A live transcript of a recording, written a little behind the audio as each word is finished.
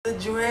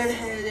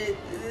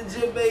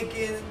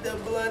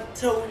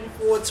toting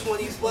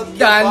 420 fucking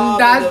Dun,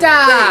 dun,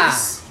 dun.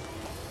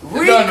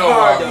 You don't know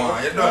what I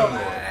want. You don't know.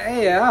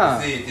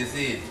 Yeah. You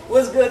see it.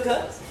 What's good,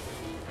 cuz?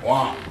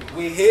 Wow.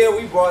 We here.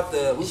 We brought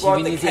the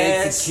We need to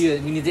cast.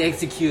 execute. We need to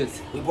execute.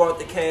 We brought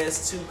the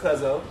cast to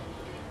Cuzzo.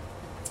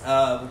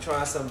 We're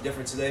trying something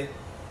different today,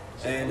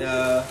 and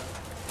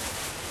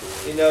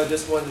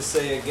just wanted to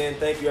say again,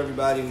 thank you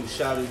everybody who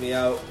shouted me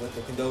out with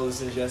the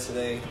condolences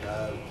yesterday.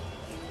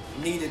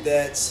 Needed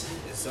that.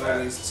 It's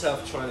always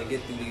tough trying to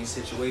get through these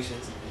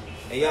situations,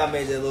 and y'all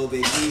made it a little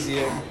bit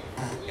easier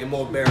and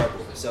more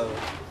bearable. So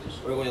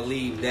we're going to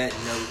leave that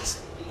note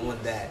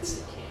on that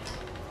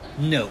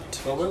Note.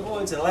 but we're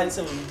going to light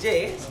some of the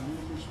jazz.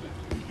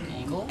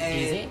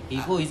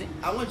 Easy.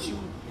 I want you,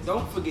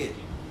 don't forget,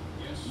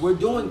 we're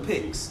doing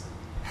picks.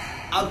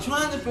 I'm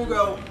trying to figure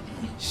out,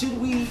 should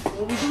we,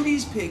 when we do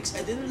these picks,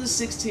 at the end of the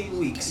 16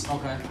 weeks,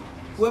 Okay.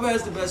 whoever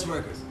has the best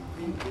record.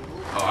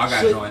 Oh, I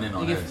got to join in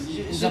on that.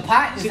 Is a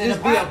pot? Should this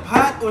be a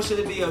pot or should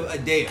it be a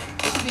dare?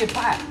 It should be a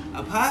pot.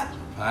 A pot?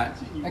 Pot.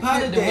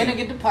 Pot or The dare? winner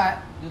get the pot.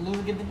 The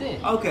loser get the dare.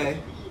 Okay.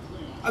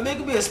 I mean, it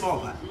could be a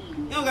small pot.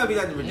 It don't gotta be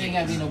nothing It ain't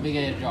gotta ridiculous. be no big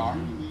ass jar.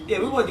 Yeah,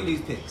 we want to do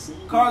these picks.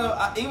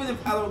 Cardo, even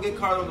if I don't get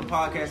Cardo on the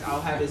podcast,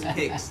 I'll have his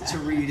picks to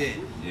read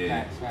in. Yeah.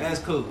 Right. That's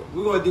cool.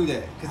 We're gonna do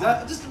that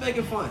because just to make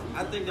it fun.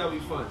 I think that'll be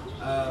fun.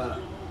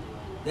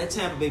 That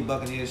Tampa Bay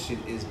Buccaneers shit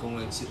is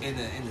going to in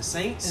the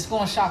Saints It's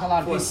gonna shock a lot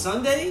of for people.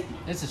 Sunday.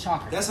 It's a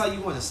shocker. That's how you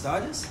want to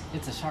start us?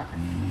 It's a shocker.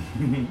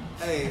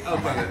 Hey,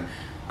 okay,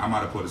 I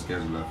might have put a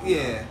schedule up.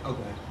 yeah,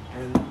 okay.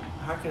 And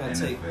how can I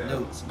take NFL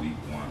notes? Week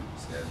 1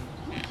 schedule.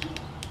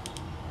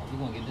 We're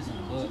gonna get this in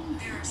the book.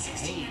 There are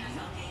 16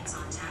 NFL games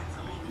on tap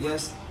for week.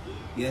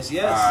 Yes.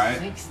 All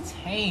right.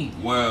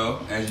 16.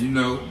 Well, as you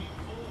know,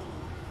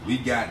 we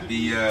got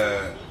the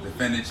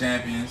defending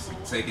champions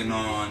taking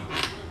on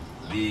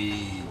the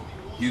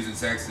Houston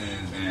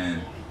Texans,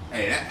 and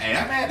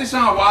that man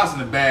Deshaun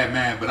Watson a bad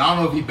man, but I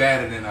don't know if he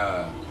better than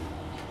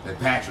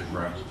Patrick,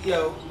 bro.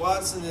 Yo,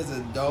 Watson is a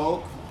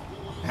dog.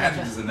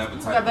 Patrick is another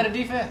Who type. got better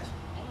defense?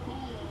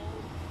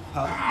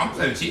 I'm gonna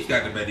say the Chiefs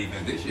got the better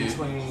defense this year.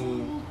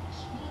 Between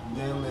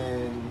them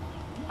and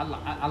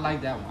I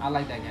like that one. I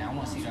like that game. I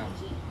want to see that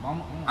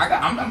one.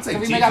 I'm taking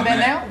Can we Chiefs make our on bet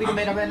that. now? We can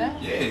make our bet now?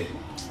 Yeah,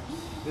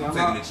 I'm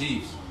taking the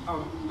Chiefs.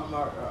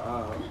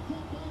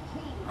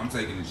 I'm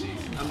taking the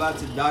Chiefs. I'm about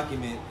to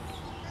document.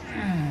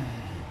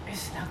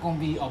 It's not gonna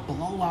be a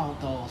blowout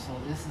though, so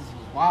this is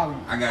wild.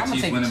 I got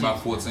Chiefs winning by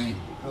 14.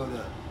 Hold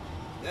up.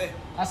 Hey.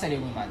 I say they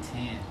win by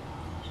 10.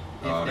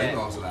 Oh, If they that.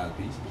 lost a lot of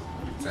pieces.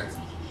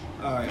 Texans.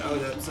 All right,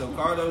 hold up. So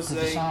Cardo Because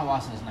say, Deshaun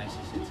Watson is nice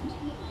as shit too.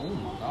 Oh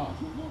my god.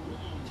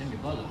 Jimmy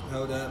Butler.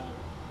 hold up.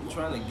 I'm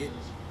trying to get.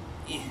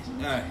 Yeah.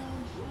 All right.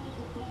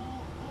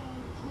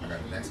 I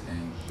got the next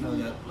game.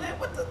 Hold up. Man,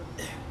 what the?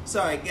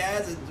 Sorry,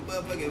 guys. The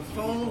motherfucking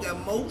phone got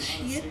more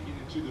shit.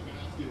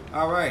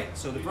 All right.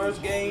 So the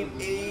first game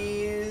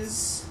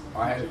is.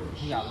 I had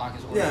He got to lock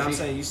his order. Yeah, I'm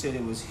saying you said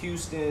it was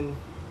Houston.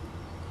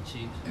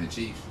 Chiefs. and the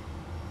Chiefs.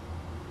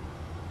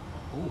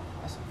 Ooh,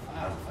 that's a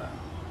foul.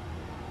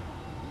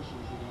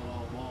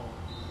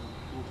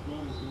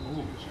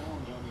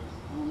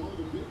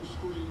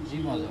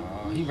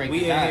 He break We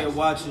his in here eyes.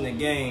 watching the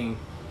game.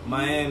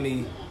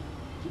 Miami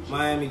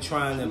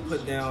trying to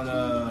put down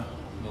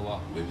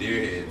Milwaukee. The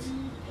Deerheads.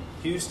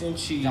 Houston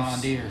Chiefs. John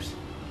Deere's.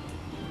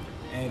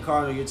 And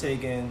Carter, you're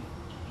taking.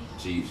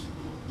 Chiefs.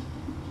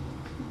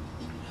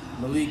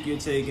 Malik, you're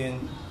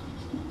taking.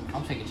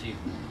 I'm taking Chiefs.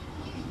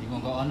 You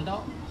gonna go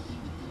underdog?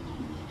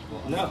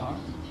 Go No. underdog?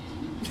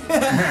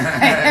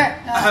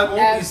 I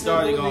won't be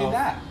starting Absolutely off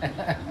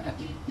not.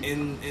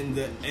 in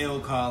the L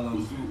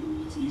column.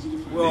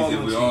 If We're all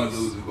we all Chiefs.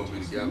 lose, we're gonna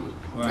be together.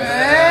 Right.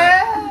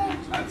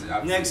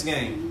 I Next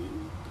game.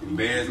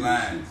 Bears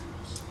Lions.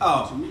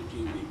 Oh,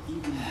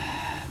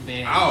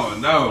 Bears. Oh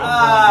no.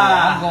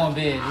 I'm going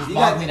big. Just you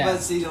mark got. me down.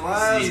 But see, the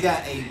Lions See, got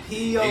AP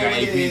They over got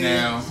AP there.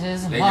 now.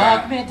 Just They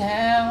mark got. me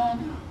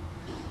down.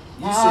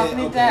 You Mark said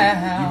me okay.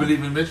 down. You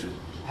believe in Mitchell?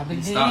 I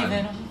believe starting.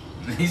 in him.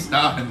 He's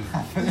starting.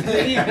 Believe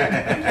in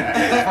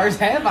him. First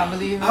half, I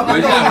believe in I'm But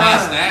him. you got Matt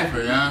Line.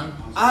 Stafford, huh?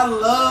 I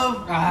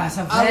love. It's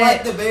a I fact.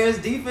 like the Bears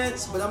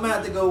defense, but I'm gonna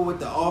have to go with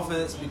the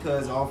offense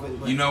because offense.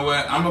 But You know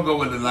what? I'm gonna go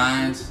with the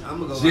Lions. I'm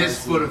gonna go just Lions,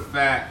 for too. the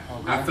fact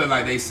Okay. I feel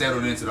like they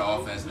settled into the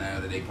offense now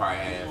that they probably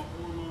have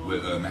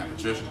with Matt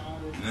Patricia.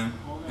 You know,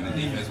 and the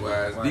defense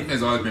wise, Right.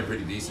 defense always been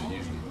pretty decent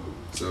usually.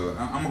 So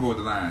I'm gonna go with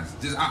the Lions.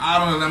 I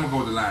don't know. I'm gonna go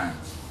with the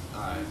Lions.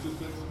 Alright,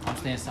 I'm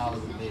staying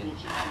solid with Bears.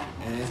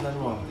 and there's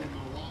nothing wrong with that.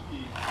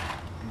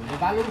 But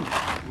if I lose,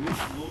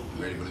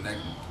 Ready for the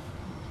next one?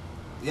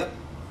 Yep,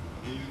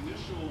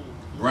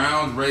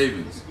 Browns,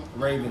 Ravens.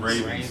 Ravens.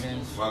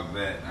 Ravens. Fuck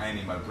that. I ain't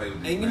even about to play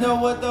with this. And you know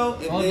what though?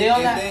 If, Oh, they, they all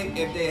if, got- they,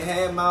 if they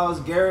had Myles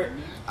Garrett,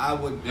 I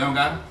would. They don't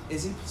got it?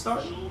 Is he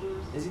starting?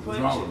 Is he What's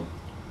playing? wrong Shit? with him?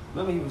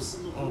 Remember he was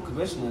on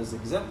commissioner's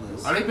exempt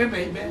list. Oh, they been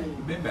back. He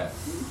been back.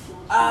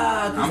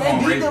 Ah, because I'm they going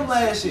beat Ravens. them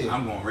last year.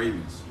 I'm going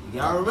Ravens.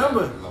 Y'all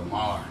remember?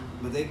 Lamar.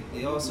 But they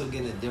also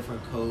get a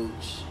different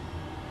coach.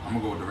 I'm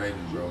gonna go with the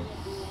Ravens, bro.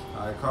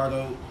 All right,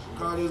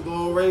 Cardo's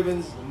going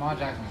Ravens. Lamar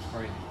Jackson is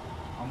crazy.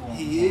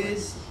 He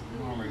is. I'm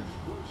going Ravens.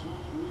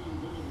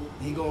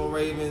 He going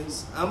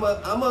Ravens. I'm a.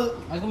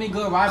 That's gonna be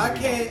good rivalry. I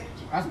can't.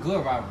 That's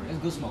good rivalry. That's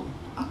good smoke.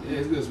 Yeah,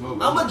 it's good smoke.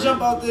 I'm gonna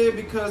jump out there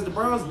because the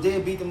Browns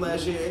did beat them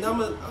last year, and I'm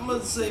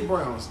gonna say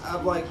Browns.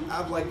 I've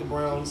liked the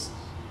Browns.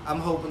 I'm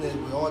hoping that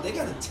they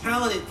got a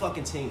talented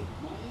fucking team.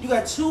 You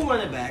got 2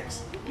 running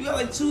backs. You got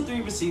like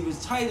 2-3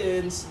 receivers, tight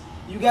ends.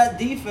 You got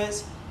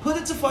defense. Put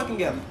it to fucking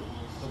together,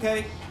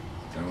 okay?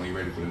 Tell me when you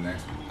ready for the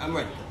next one. I'm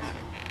ready.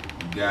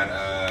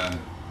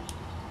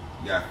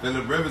 You got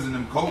Phillip Rivers and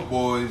them Colt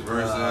boys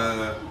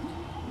versus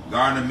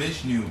Gardner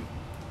Minshew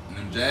and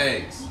them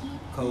Jags.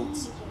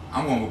 Colts.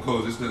 I'm going with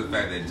Colts just because of the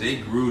fact that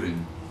Jay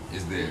Gruden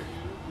is there,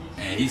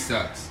 and he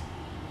sucks.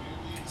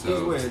 He's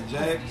So where These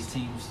Jags.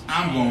 teams.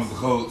 I'm going with the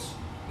Colts.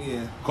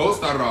 Yeah, Colts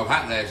started off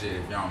hot last year,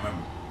 if y'all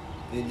remember.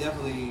 they're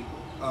definitely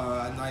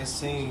a nice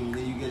team.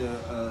 Then you get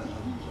a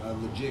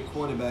legit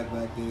quarterback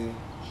back there.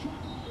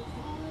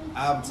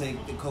 I'll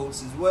take the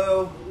Colts as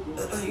well.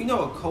 You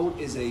know, a Colt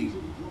is a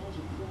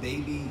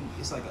baby.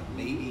 It's like a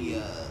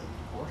baby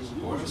Or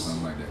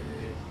something like that,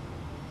 yeah.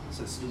 It's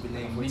a stupid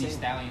name Like a for a mini team.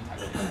 stallion type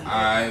thing.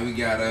 Alright, we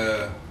got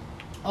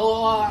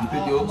You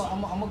pick yours?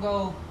 I'm gonna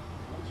go.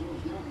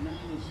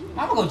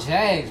 I'm gonna go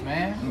Jags,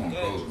 man. I'm going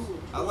Yeah. Colts.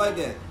 I like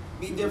that.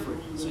 Be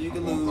different, so you can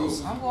I'm going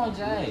lose. Colts. I'm going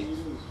Jags.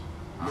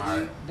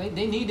 Alright.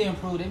 They need to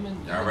improve. They've been.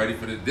 Y'all ready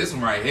for this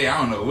one right here? I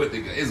don't know what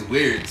it's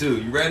weird too.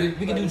 You ready?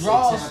 We can do Like,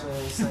 draws.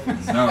 Tampa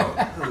and Saints. No.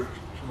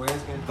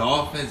 Redskins.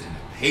 Dolphins and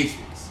the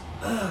Patriots.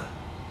 The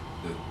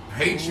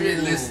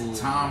Patriotless Ooh.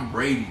 Tom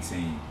Brady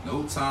team.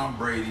 No Tom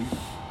Brady. You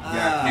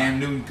got Ah. Cam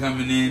Newton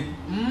coming in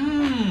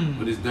Mmm.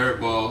 with his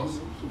dirt balls.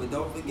 But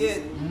don't forget,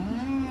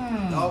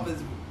 Mmm.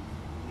 Dolphins.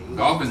 They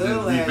Dolphins looked is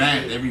good last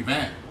revamped. year. They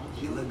revamped.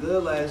 He looked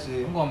good last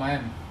year. I'm going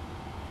Miami.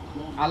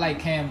 I like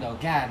Cam though.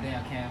 God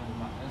damn, Cam.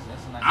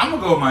 That's a nice. I'm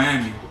gonna go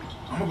Miami.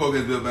 I'm gonna go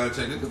against Bill Belichick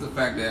just because the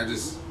fact that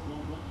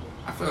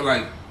I feel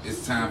like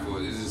it's time for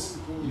it. It's just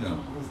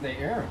It's their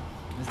era.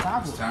 It's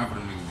time it's for time for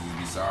them niggas to just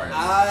be sorry.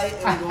 I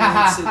am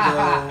going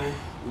to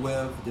go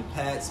with the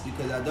Pats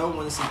because I don't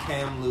want to see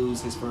Cam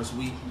lose his first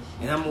week,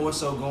 and I'm more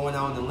so going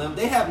out on the limb.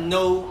 They have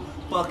no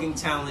fucking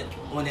talent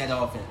on that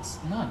offense.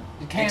 none.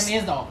 The Cam is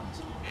the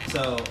offense.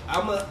 So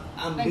I'm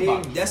Think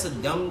about big. it. That's a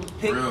dumb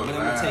pick, Real but I'm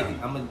gonna loud. take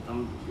it.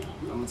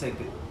 I'm gonna take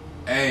it.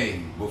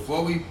 Hey,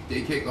 before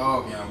they kick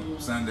off,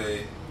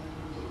 Sunday,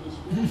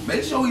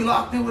 make sure we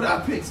locked in with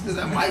our picks because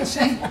that might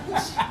change.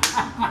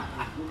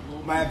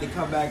 Might have to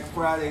come back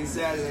Friday,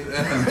 Saturday.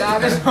 Nah,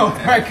 this no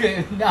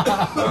record. Nah.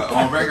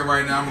 On record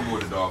right now, I'm gonna go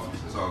with the Dolphins.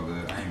 It's all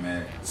good. I ain't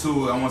mad.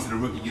 2, I want to see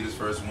the rookie get his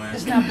first win.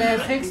 It's not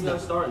bad picks He's though.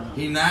 not starting.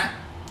 He not?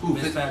 Who?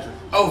 Fitzpatrick.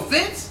 Oh,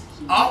 Fitz?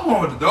 I'm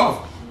going with the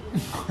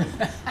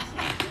Dolphins.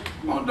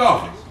 I'm on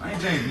Dolphins. I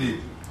ain't changing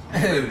either.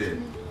 I'm gonna leave it there.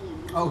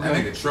 Okay.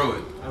 That nigga throw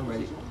it. I'm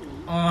ready.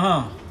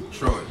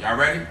 Throw it. Y'all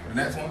ready for the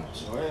next one?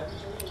 Sure.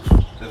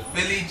 The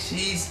Philly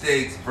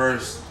cheesesteaks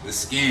versus the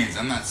Skins.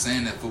 I'm not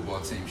saying that football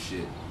team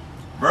shit.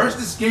 Versus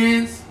the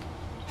Skins.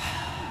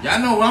 Y'all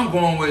know what I'm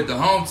going with. The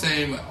home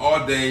team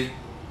all day.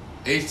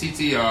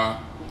 HTTR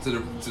to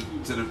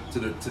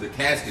the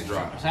casket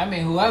drop. So I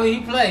mean, whoever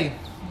he play,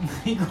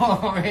 he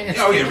going red.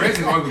 Oh yeah,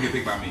 Redskins always gonna get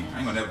picked by me. I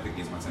ain't gonna never pick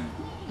against my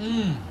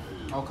team.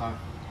 Okay.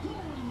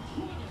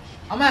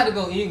 I'm gonna have to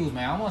go Eagles,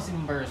 man. I want to see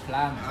them birds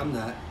fly, man. I'm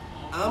not.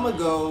 I'm gonna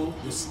go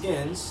the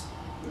Skins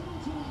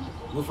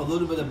with a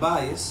little bit of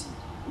bias,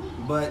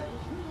 but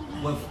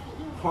with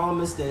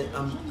promise that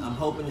I'm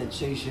hoping that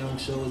Chase Young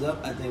shows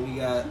up. I think we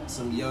got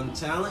some young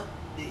talent.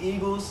 The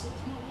Eagles,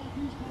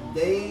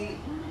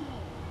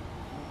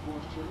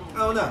 I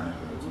don't know.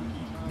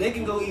 They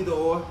can go either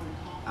or.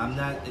 I'm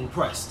not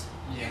impressed.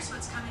 Here's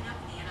what's coming up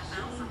in the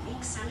NFL for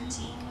Week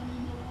 17.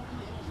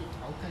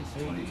 Okay, so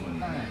 2020.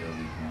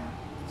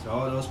 So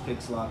all those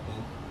picks locked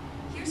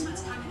in. Here's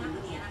what's coming up in the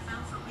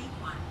NFL for Week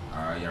 1.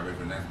 Alright, y'all ready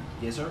for the next one?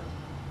 Yes, sir.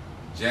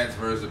 Jets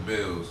versus the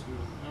Bills.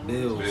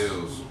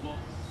 Bills.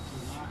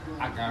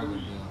 I gotta go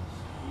Bills.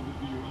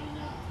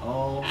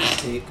 All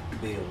pick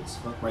Bills.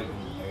 Fuck right with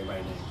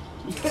everybody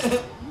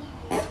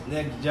name.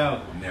 Next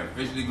joke. And they're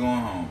officially going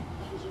home.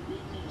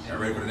 Y'all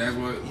ready for the next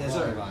one? Yes,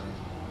 Sorry sir. about it.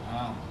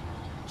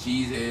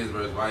 Cheeseheads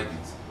versus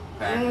Vikings.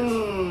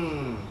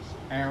 Packers.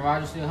 Aaron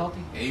Rodgers still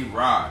healthy?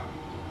 A-Rod.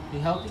 He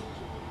healthy?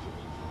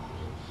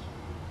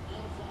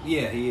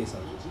 Yeah, he is.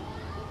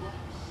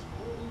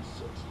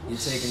 You're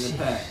taking the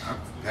pack.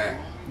 Pack.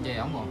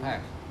 Yeah, I'm going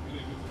Pack.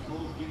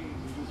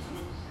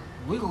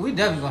 We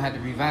definitely gonna have to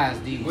revise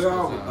these. We're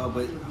all, 'cause,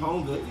 but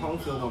home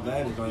field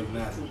advantage don't even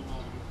matter.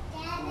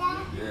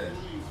 Yeah.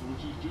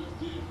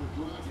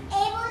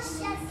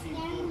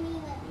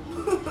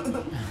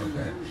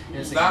 Okay.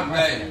 it's Stop a-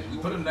 that. You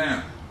put him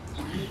down.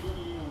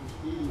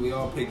 We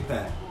all pick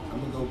pack. I'm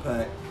gonna go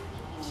pack.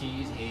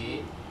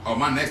 Cheesehead. Oh,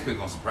 my next pick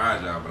gonna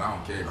surprise y'all, but I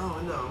don't care. Oh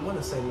no, I want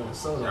to say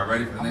Minnesota. Y'all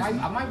ready for the I next might,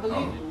 one? I might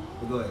believe it.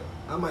 But go ahead.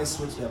 I might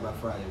switch that by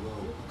Friday.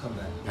 We'll come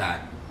back.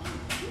 Pack.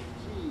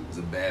 He's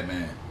a bad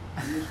man.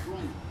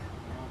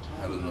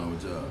 Hell is wrong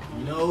with y'all?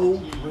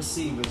 No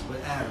receivers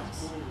but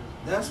Adams.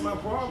 That's my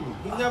problem.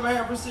 He never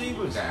had We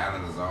receivers. got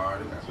Alan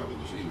Lazard. They got a couple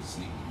of receivers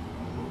sneaky.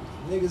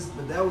 Niggas,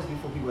 but that was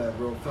before people had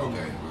real film.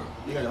 Okay, well.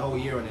 They got a whole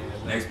year on there.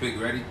 Next pick,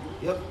 ready?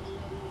 Yep.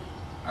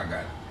 I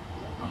got it.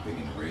 I'm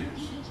picking the Raiders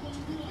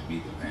to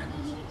beat the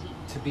Panthers.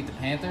 To beat the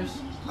Panthers?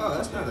 Oh,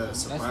 that's not a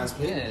surprise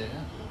pick. Yeah.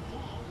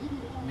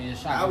 I mean,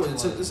 it's shocking I would've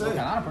took the North same.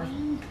 Carolina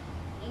person.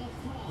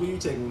 Who you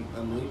taking,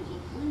 Emily?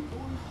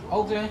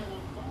 Oakland.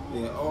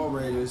 Yeah, all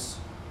Raiders.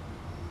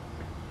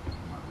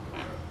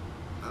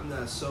 I'm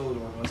not sold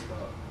on what's the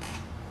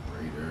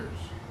Raiders.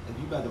 If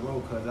you about to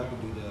roll, cuz I can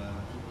do the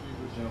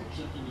jump.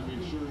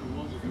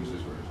 Finish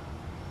this first.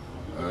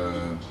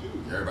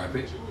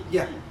 Everybody pick?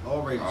 Yeah,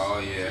 all Raiders. Oh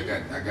yeah,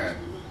 I got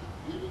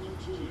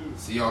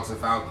Seahawks and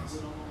Falcons.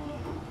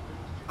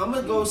 I'm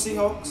gonna go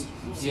Seahawks.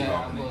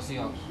 Yeah, I'm going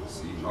Seahawks.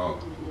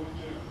 Seahawks.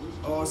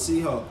 All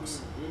Seahawks.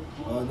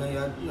 Oh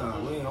no, nah,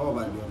 we ain't all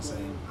about to be on the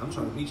same. I'm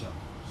trying to beat y'all.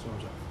 So I'm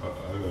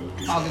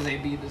trying. Falcons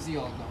ain't beat the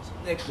Seahawks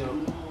though. Next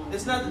jump.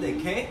 It's not that they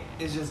can't.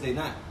 It's just they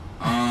not.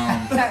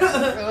 Well,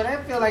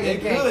 that feel like They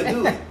it can't. could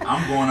do it.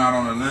 I'm going out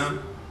on a limb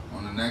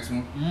on the next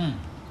one. Mm.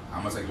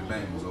 I'm gonna take the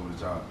Bengals over the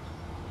Chargers.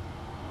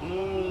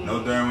 Mm.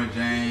 No Derwin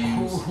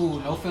James. Ooh,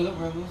 no Phillip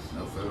Rivers.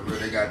 No Phillip Rivers.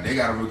 They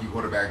got a rookie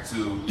quarterback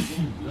too.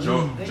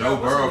 Joe They Joe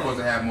got what's Burrow his supposed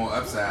to have more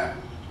upside.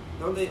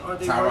 Aren't they?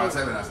 Tyrod running?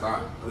 Taylor not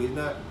starting. Oh, he's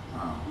not.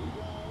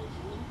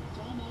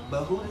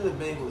 But who did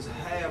the Bengals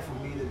have for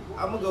me to?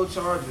 I'm gonna go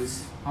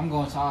Chargers. I'm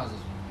going Chargers.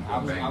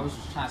 Man. Bengals. I was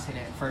trying to say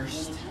that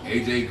first.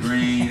 AJ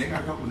Green. They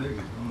got a couple niggas.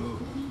 I don't know.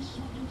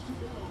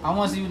 I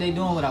want to see what they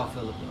doing without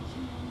Phillip though.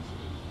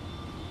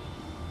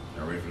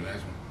 Y'all ready for the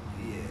next one?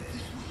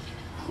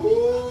 Yeah.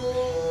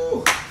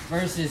 Ooh.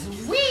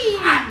 Versus we.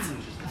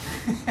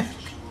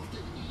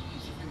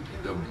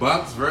 The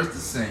Bucks versus the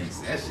Saints.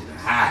 That shit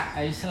hot.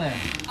 Hey Slim,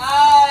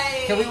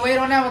 I. can we wait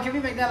on that one? Can we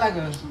make that like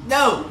a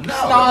No.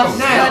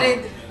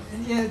 star-studded?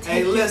 Yeah,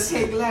 Hey, listen.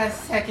 Take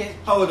last second.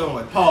 Hold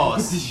on.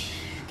 Pause.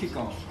 Kick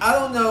on. I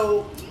don't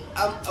know.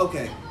 I'm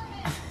okay.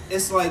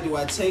 It's like, do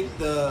I take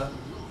the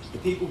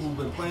people who've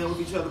been playing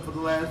with each other for the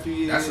last few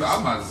years? That's what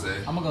I'm about to say.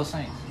 I'm gonna go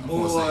Saints. I'm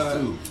going Saints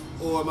too.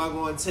 Or am I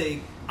going to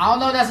take? I don't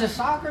know if that's a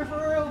shocker for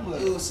real, but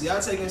We'll see.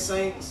 Y'all taking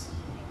Saints.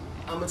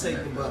 I'm gonna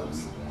take the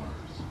Bucks.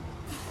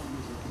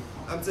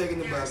 I'm taking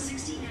the There are Bucks.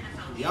 16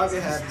 NFL Y'all games can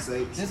this have the season.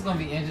 Saints. this is gonna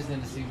be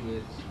interesting to see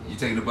what You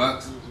taking the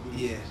Bucks?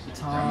 Yeah.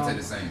 I'm gonna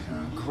take the Tom Saints,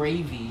 man.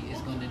 Gravy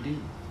is gonna do.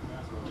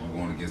 I'm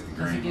going against the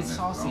Cause Green. he gets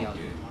on that. saucy I out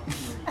don't there.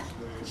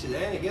 care. Shit,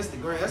 that ain't against the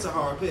grain. That's a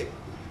hard pick.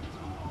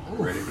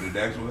 Ready for the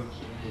next one?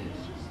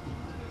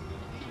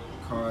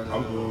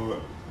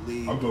 Cardo.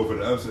 Lee. going for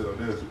the upset on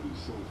this.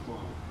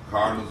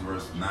 Cardinals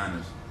versus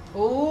Niners.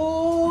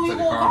 Oh, you Take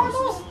the want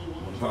Cardinals.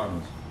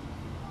 Cardinals?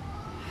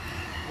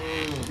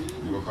 Cardinals.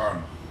 You go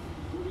Cardinals.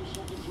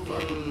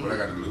 What I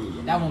got to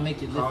lose? That one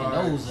make you lift your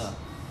Cards. nose up.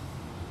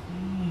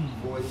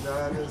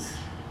 49ers.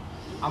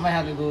 I might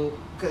have to go.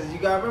 Because you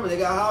got to remember, they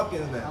got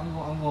Hopkins now. I'm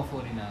going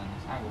 49ers.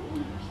 I go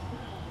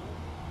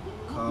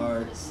 49ers.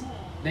 Cards.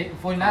 They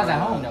 49ers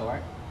at home though,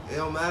 right? It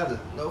don't matter.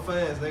 No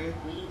fans, nigga.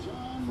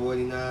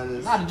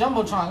 49ers. Nah, the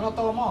jumbotron. You gonna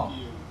throw them off?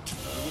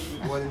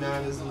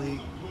 49ers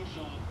league.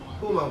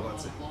 Who am I going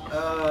to take?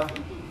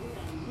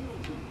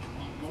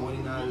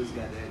 49ers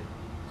got that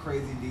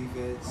crazy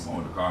defense. I'm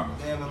on the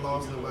Cardinals. They haven't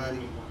lost nobody.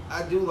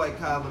 I do like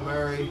Kyler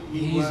Murray.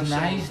 He's was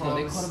nice showing though.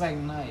 They promise. quarterback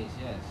nice.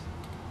 Yes.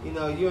 You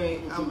know, you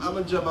ain't. I'm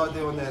gonna jump out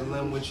there on that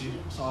limb with you.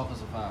 It's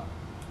offensive foul.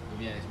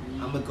 If you ask me.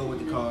 I'm gonna go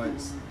with the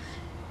Cards.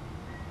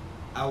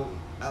 I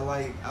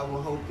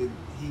will hope that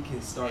he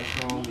can start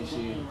strong this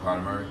year.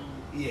 Carter Murray.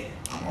 Yeah.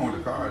 I'm on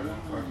the Cards.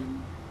 Fuck it.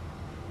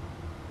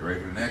 You ready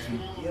for the next one?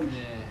 Yep.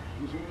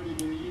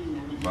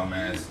 Yeah. Bum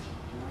ass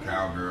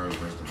Cowgirls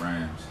versus the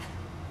Rams.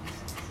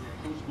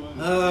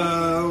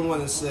 I don't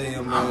want to say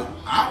I'm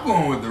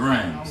going with the I'm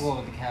Rams. going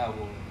with the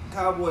Cowboys.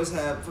 Cowboys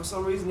have, for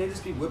some reason, they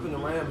just keep whipping the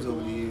Rams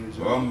over the years.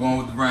 Well, I'm going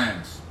with the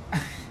Rams. All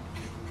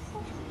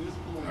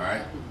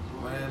right.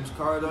 Rams,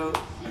 Cardo.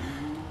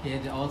 He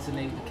had to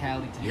alternate with the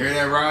Cali team. You hear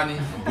that, Rodney?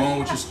 I'm going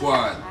with your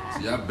squad.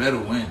 So y'all better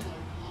win.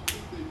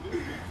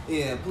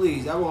 Yeah,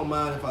 please. I won't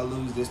mind if I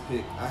lose this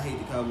pick. I hate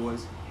the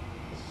Cowboys.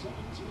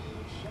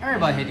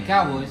 Everybody hate the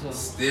Cowboys. So.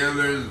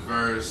 Steelers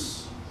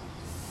versus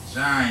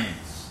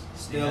Giants.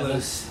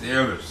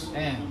 Steelers.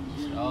 Damn,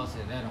 we should all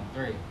said that on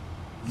 3.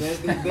 Ben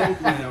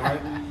playing,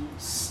 right?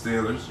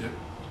 Steelers, yeah.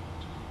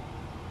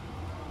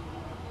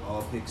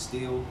 All pick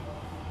Steel.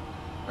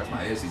 That's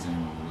my AFC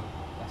team.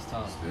 That's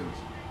tough. Steelers.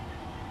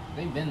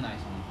 They've been nice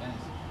on the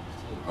fence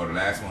too. Oh, the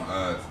last one,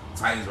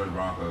 Titans versus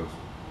Broncos.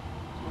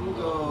 I'm gonna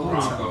go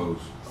Broncos.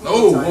 I'm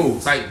gonna go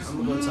Titans. I'm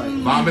gonna go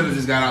Titans. Von Miller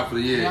just got out for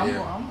the year. Yeah,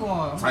 Yeah, I'm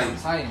going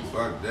Titans. Titans.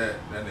 Fuck that.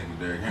 That nigga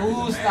Derrick Henry's a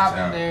Who's man stopping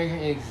child. there?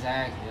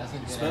 Exactly. That's a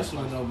good Especially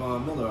with ass no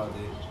Von Miller out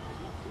there.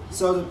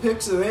 So the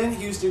picks are in: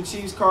 Houston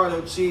Chiefs,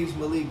 Cardo Chiefs,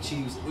 Malik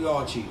Chiefs. We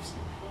all Chiefs.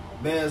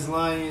 Bears,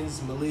 Lions.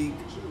 Malik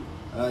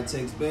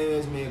takes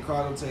Bears. Me and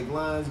Cardo take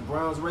Lions.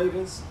 Browns,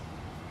 Ravens.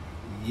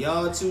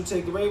 Y'all two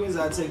take the Ravens.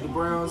 I take the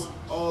Browns.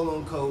 All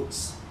on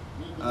Colts.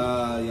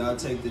 Y'all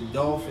take the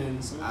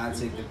Dolphins. I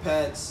take the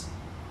Pats.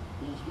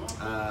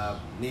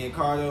 Me and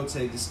Cardo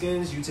take the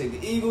Skins. You take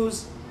the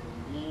Eagles.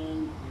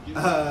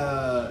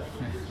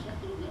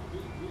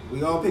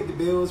 We all picked the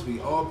Bills. We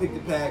all picked the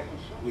Pack.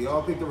 We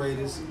all picked the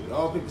Raiders. We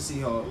all picked the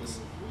Seahawks.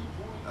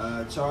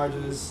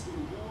 Chargers.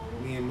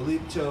 Me and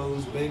Malik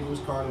chose Bengals.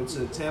 Cardo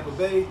took Tampa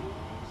Bay.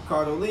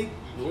 Cardo Leak,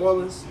 New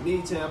Orleans.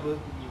 Me, Tampa.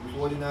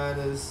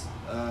 49ers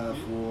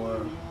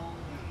for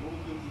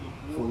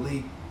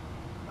Leak.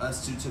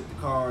 Us two took the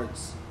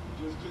Cards.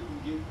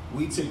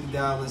 We took the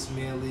Dallas.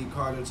 Me and Lee.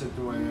 Cardo took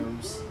the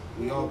Rams.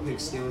 We all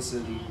picked Steel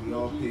City. We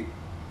all picked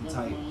the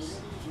Titans.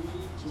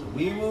 So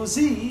we will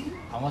see.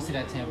 I want to see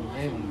that Tampa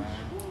Bay one, man.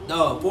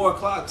 No, 4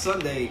 o'clock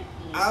Sunday.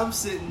 I'm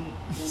sitting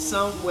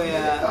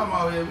somewhere. Come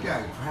on here, we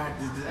got to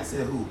practice this. I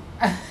said who?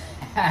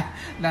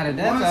 Not at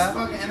that Once time.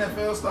 fucking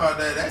NFL start,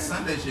 that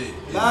Sunday shit.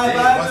 is Bye dead.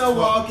 bye Once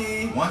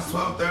Milwaukee. Once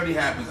 12:30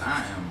 happens,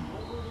 I am.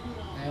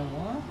 And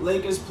what?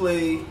 Lakers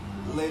play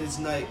later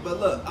tonight. But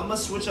look, I'm gonna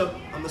switch up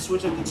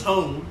the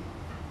tone.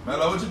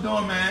 Melo, what you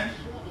doing, man?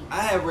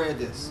 I have read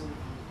this.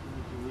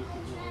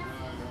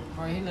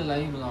 Bro, he look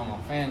like he belong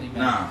on Family Man.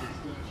 Nah.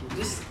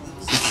 Just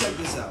check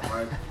this out,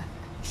 right?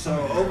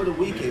 So over the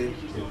weekend,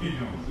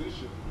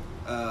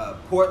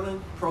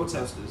 Portland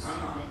protesters.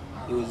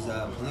 It was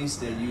police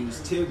that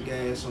used tear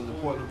gas on the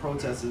Portland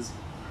protesters,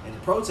 and the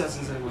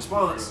protesters in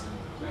response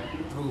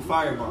threw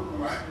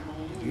firebombs.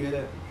 Did you hear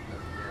that?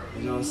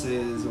 You know what it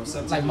says on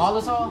September.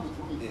 Like Molotov?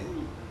 Yeah.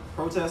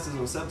 Protesters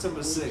on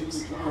September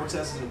 6th,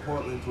 protesters in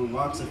Portland threw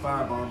rocks and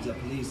firebombs at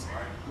police,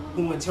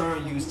 who in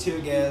turn used tear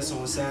gas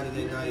on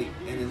Saturday night,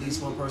 and at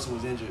least one person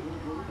was injured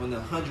on the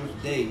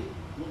 100th day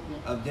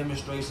of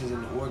demonstrations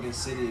in Oregon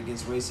City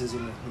against racism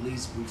and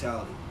police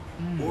brutality.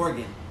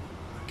 Oregon.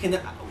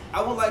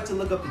 I would like to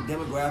look up the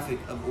demographic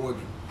of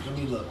Oregon. Let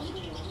me look.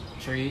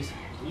 Trees.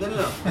 No.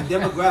 The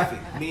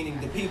demographic, meaning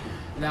the people.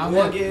 Now,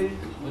 Oregon.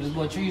 But it's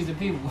more trees than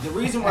people. The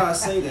reason why I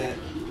say that,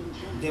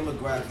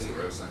 demographic.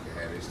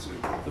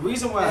 The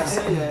reason why I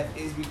say that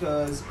is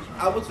because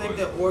I would think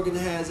that Oregon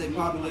has a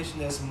population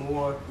that's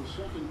more,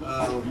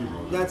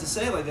 not to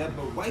say it like that,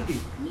 but white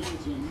people.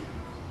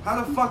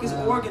 How the fuck is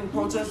Oregon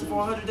protesting for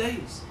 100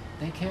 days?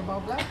 They care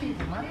about black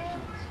people,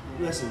 man.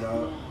 Listen,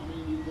 dog.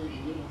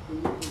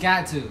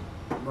 Got to.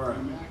 Bruh.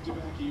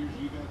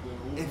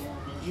 If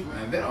you,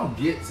 Man, they don't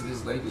get to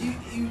this Lakers.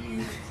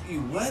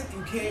 you what?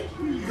 You can't,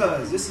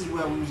 because this is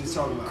what we were just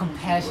talking about.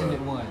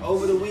 Compassionate one.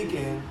 Over the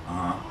weekend,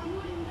 Uh-huh.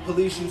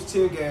 police used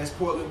tear gas.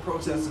 Portland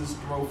protesters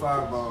throw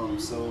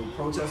firebombs. So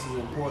protesters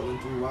in Portland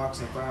threw rocks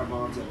and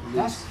firebombs at police,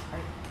 That's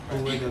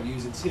who ended up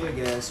using tear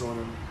gas on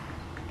them.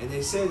 And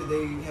they said that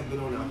they have been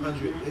on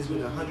it's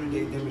been a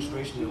 100-day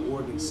demonstration in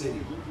Oregon City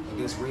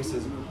against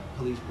racism and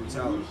police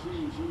brutality.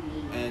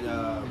 And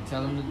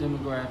tell them the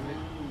demographic.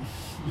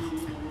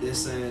 they're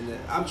saying that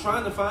I'm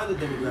trying to find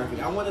the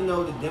demographic. I want to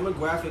know the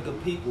demographic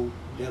of people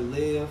that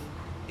live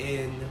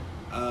in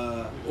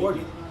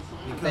Oregon.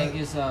 I think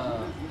it's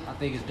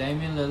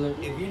Damian Lillard.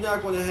 If you're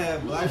not going to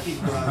have black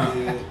people out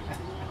there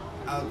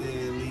at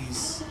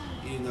least,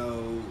 you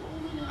know,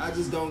 I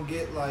just don't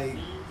get like.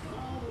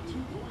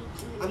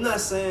 I'm not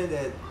saying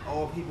that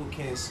all people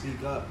can't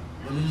speak up,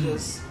 but it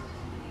just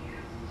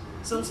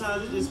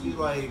sometimes it just be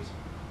like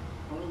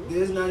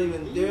there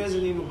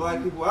isn't even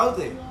black people out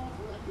there.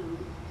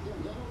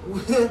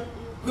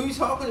 Who are you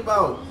talking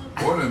about?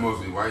 Portland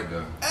mostly white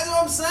though. That's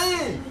what I'm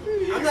saying.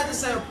 I'm not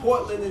just saying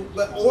Portland,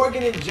 but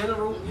Oregon in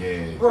general.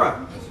 Yeah.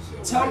 Bruh, That's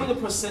just tell white. me the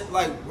percent.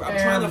 Like I'm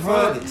Aaron trying to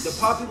find it. Brooks.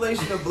 The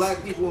population of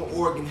black people in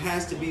Oregon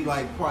has to be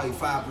like probably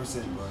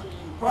 5%, bro.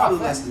 Probably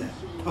less than that.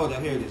 Hold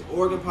on, here it is.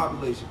 Oregon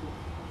population.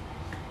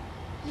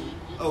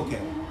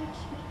 Okay.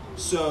 But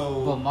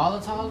So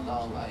Molotov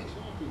though, like,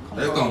 come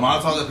Let's on. go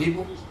Molotov the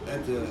people?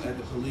 at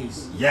the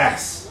police.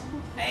 Yes.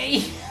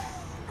 Hey.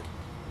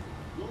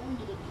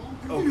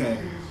 Okay.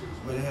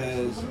 But it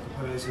has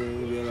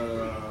comparison.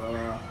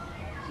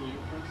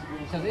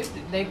 Because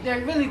they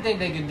really think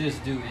they can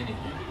just do anything.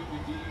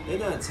 They're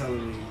not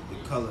telling me the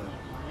color.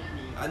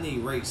 I need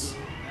race.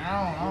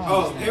 I don't Oh,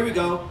 understand here we that.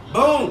 go.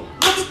 Boom.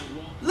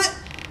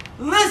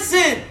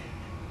 Listen.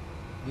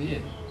 Yeah.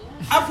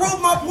 I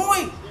proved my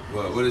point.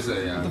 What did it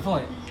say, What's the yeah?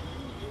 point?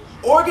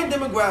 Oregon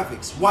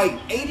demographics: white,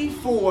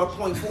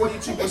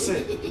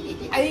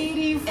 84.42%.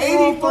 84%.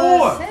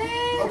 84.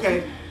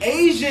 Okay.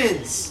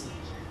 Asians,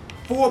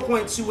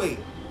 4.28.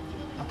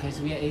 Okay,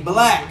 so we had 80.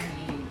 Black,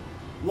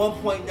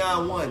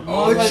 1.91.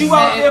 Oh, But you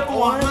out there for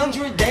what?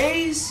 100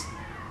 days?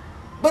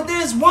 But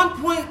there's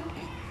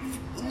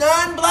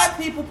 1.9 black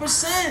people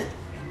percent.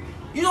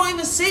 You don't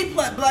even see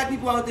black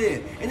people out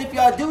there. And if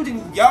y'all do,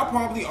 then y'all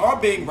probably are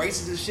being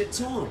racist and shit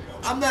to them.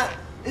 I'm not.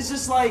 It's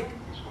just like,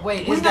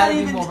 Wait, we're it's not gotta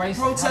be even more racist.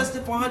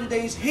 protesting for 100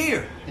 days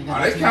here.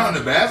 Are they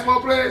counting the basketball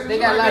players? They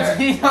got like that?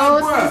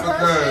 Latinos Bruh, and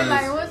stuff. Shit,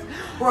 like what's?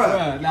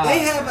 Bruh, Nah. they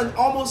have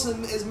almost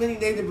as many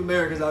Native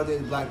Americans out there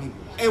as black people.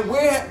 And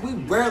we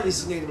rarely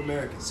see Native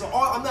Americans. So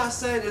I'm not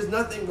saying there's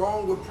nothing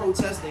wrong with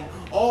protesting.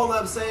 All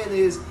I'm saying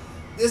is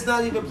there's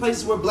not even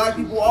places where black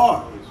people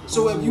are.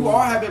 So if you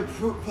are having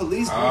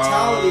police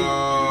brutality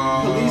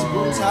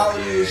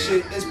and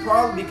shit, it's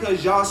probably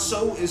because y'all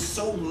so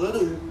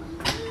little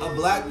of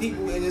black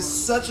people, and it's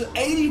such an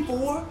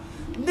 84.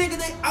 Nigga,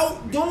 they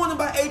outdoing it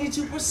by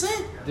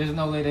 82%. There's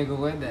no way they go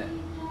with that.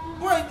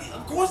 Right,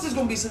 of course there's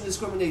gonna be some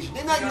discrimination.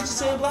 They're not used to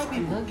saying black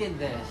people. Look at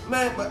this.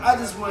 Man, but I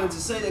just wanted to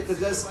say that because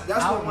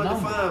that's what I wanted to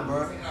find,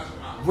 bro.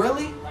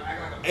 Really?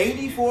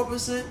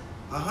 84%?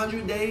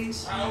 100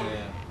 days?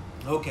 Yeah.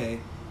 Okay.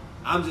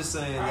 I'm just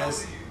saying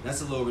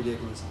that's a little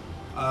ridiculous.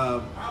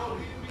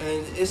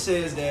 And it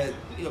says that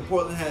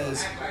Portland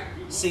has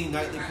seen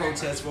nightly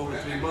protests for over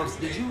 3 months.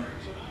 Did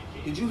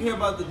you hear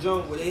about the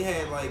junk where they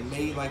had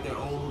made their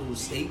own little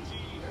state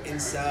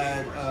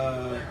inside?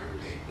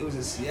 It was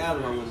in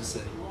Seattle, I want to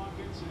say.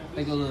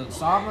 Like a little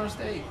sovereign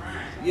state?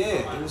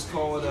 Yeah, it was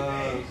called.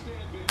 I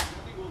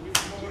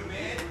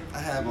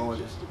have all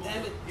this.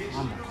 Damn it!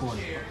 I'm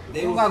recording.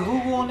 They got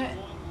Google on that?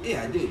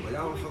 Yeah, I do, but I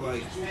don't feel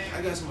like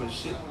I got so much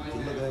shit to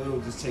look at. It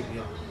will just take me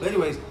out. But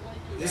anyways,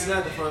 it's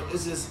not the first.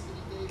 It's just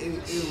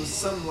it was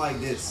something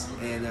like this,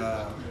 and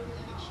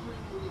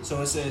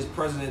so it says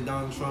President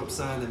Donald Trump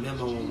signed a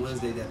memo on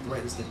Wednesday that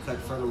threatens to cut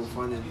federal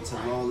funding to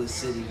lawless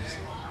cities,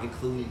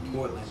 including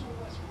Portland.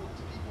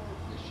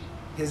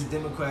 His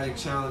Democratic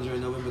challenger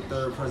in November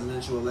 3rd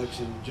presidential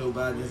election, Joe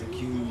Biden, has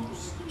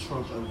accused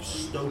Trump of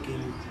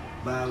stoking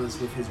violence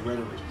with his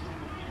rhetoric.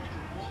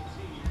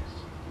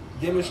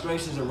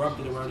 Demonstrations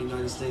erupted around the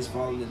United States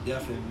following the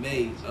death in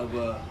May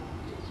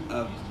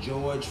of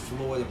George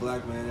Floyd, a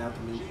black man,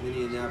 after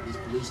Minneapolis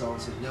police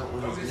officer knelt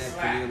on his neck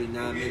for nearly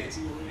 9 minutes.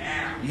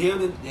 You hear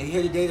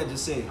the date I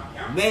just said?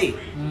 May.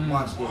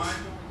 Watch this.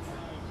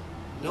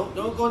 Don't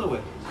go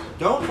nowhere.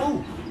 Don't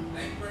move.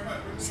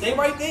 Stay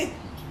right there.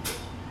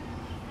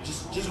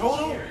 Just hold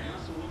on.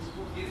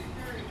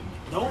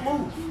 Don't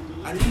move.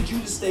 I need you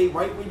to stay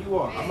right where you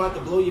are. I'm about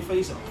to blow your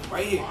face off.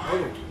 Right here.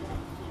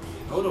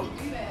 Hold on.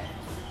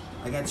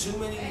 I got too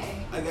many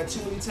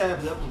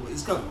tabs up.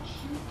 It's coming.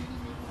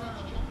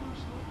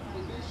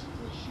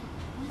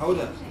 Hold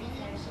up.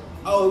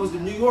 Oh, it was the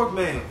New York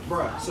man,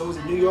 bruh. So it was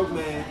a New York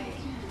man.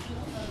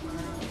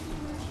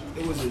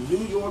 It was a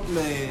New York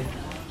man.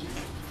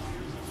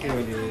 Here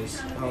it is.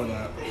 Hold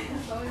up.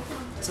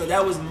 So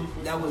that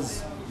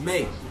was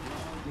May.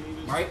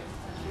 Right?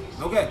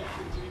 Okay.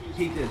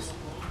 Keep this.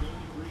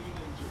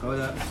 Hold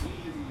up.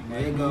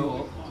 There you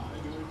go.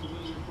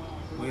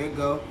 Where it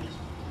go?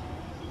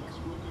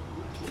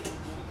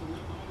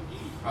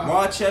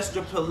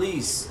 Rochester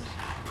police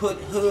put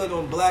hood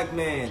on black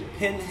man,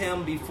 pinned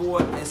him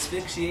before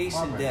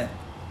asphyxiation death.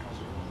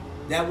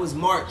 That was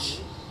March.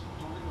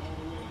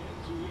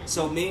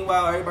 So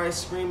meanwhile, everybody's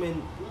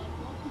screaming,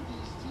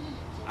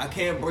 I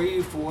can't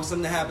breathe for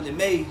something that happened in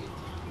May.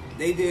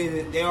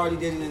 They already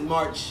did it in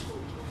March,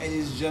 and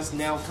it's just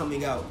now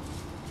coming out.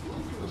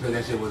 Because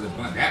that shit wasn't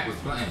fun. That was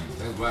fun.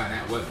 That's why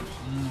that wasn't.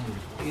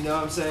 You know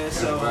what I'm saying?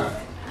 So,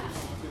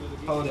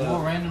 hold up.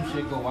 More random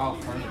shit go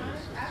out first.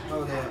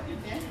 Hold up.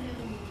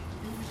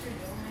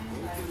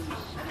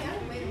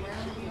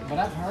 But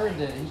I've heard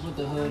that he put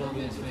the hood over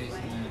his face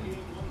and then,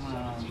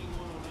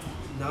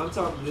 No, I'm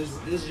talking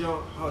this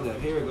young. Hold up.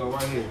 Here we go.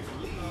 Right here.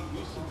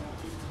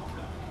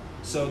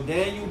 So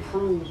Daniel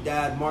Prue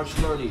died March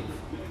 30th.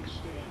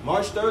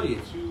 March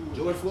 30th.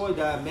 George Floyd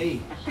died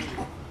May.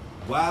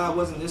 Why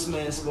wasn't this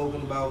man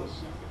spoken about?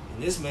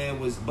 And this man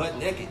was butt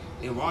naked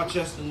in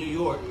Rochester, New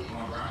York.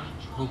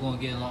 who gonna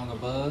get along a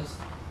buzz?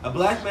 A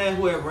black man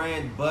who had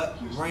ran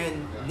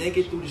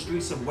naked through the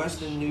streets of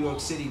western New York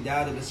City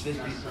died of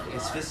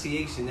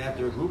asphyxiation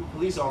after a group of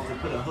police officers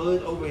put a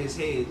hood over his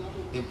head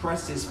and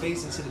pressed his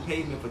face into the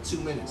pavement for 2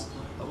 minutes.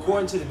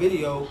 According to the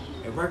video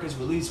and records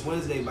released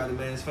Wednesday by the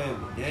man's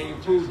family, Daniel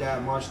Prue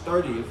died March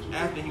 30th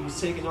after he was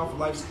taken off of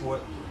life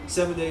support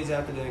 7 days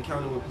after the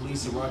encounter with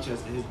police in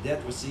Rochester. His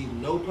death received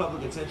no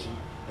public attention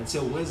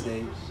until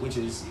Wednesday, which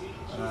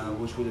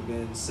would have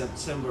been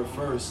September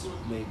 1st,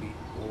 maybe,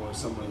 or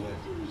something like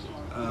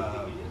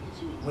that.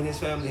 When his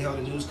family held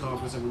a news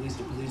conference and released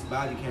the police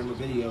body camera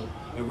video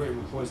and written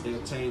reports they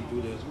obtained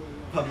through the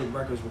public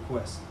records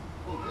request.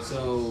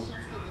 So,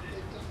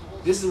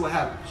 this is what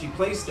happened. She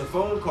placed a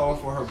phone call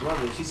for her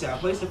brother. She said, I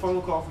placed a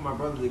phone call for my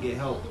brother to get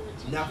help,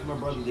 not for my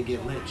brother to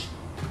get lynched.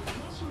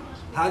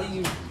 How do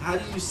you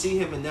see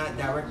him and not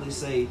directly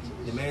say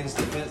the man is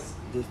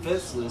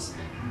defenseless,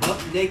 buck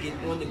naked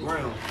on the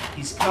ground?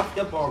 He's cuffed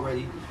up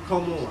already.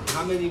 Come on.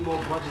 How many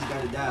more brothers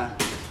gotta die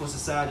for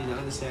society to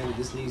understand that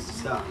this needs to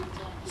stop?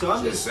 So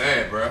I'm just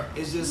sad, bro.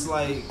 It's just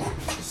like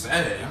it's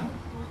sad. Huh?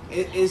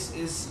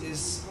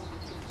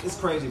 It's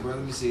crazy, bro.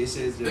 Let me see. It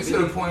says it's to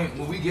the point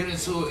when we get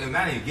into it, and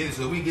not even get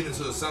into it, we get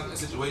into a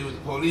situation with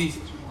the police.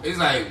 It's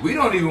like we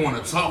don't even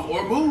want to talk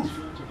or move.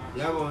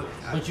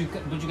 But you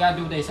gotta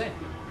do what they say.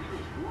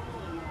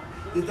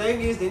 The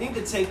thing is, they need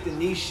to take the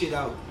niche shit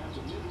out.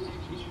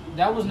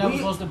 That was never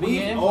supposed to be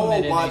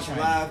implemented. We all watch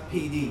Live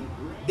PD.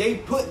 They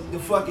put the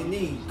fucking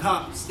knee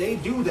cops. They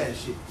do that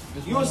shit.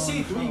 You'll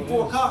see 3,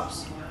 4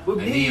 cops with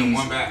knees,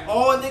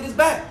 all niggas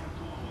back.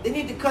 They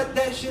need to cut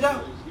that shit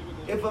out.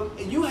 If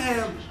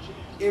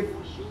if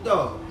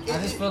dog,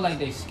 I just feel like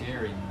they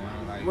scary,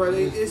 man. Like, bro,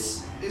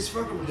 it's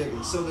fucking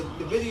ridiculous. So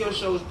the video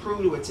shows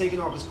Prude who had taken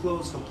off his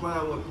clothes,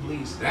 complying with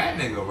police. That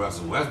nigga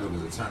Russell Westbrook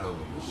is a turnover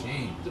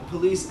machine. The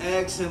police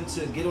asked him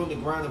to get on the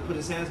ground and put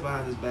his hands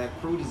behind his back.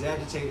 Prude is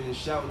agitated and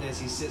shouting as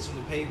he sits on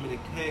the pavement in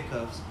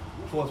handcuffs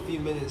for a few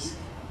minutes.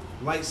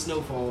 Light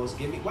snowfalls.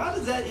 Why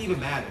does that even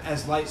matter?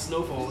 As light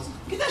snowfalls,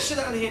 get that shit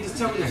out of here and just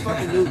tell me the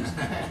fucking news.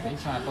 They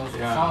trying to throw some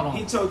salt on.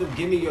 He told them,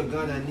 "Give me your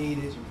gun, I need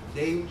it."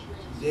 They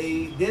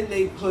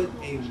put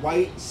a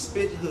white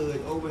spit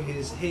hood over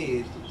his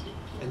head,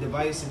 a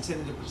device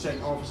intended to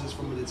protect officers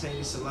from a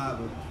detainee's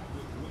saliva.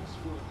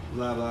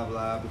 Blah blah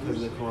blah,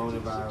 because of the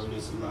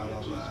coronavirus. Blah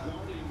blah blah.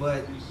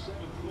 But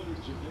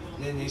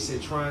then they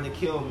said, "Trying to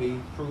kill me."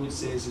 Prude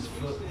says his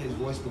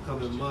voice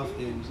becoming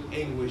muffled in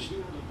anguish.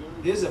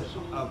 There's a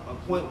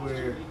point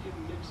where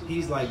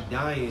he's like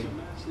dying.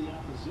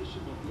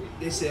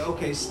 They said,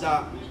 "Okay,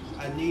 stop.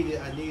 I need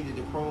it.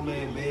 The prone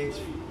man begs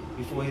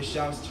before his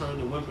shouts turn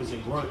to whimpers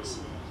and grunts.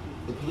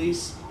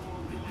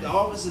 The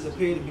officers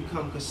appear to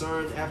become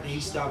concerned after he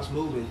stops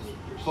moving,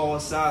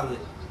 falls silent,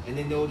 and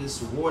they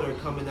notice water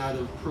coming out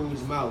of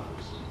Prude's mouth.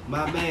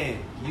 "My man,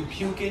 you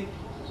puking?"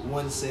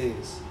 one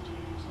says.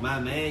 "My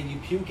man, you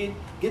puking?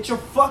 Get your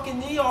fucking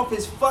knee off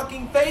his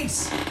fucking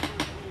face."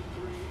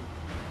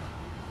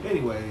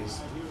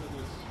 Anyways,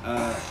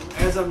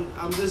 as I'm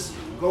just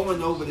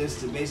going over this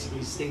to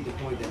basically state the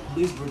point that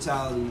police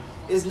brutality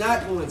is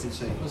not going to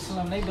change. But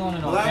Slim, they doing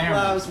it on Black camera.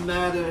 Lives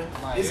Matter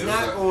is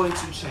not going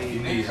to You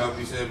change. need help,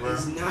 you said, bro?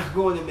 It's not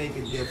going to make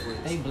a difference.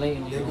 They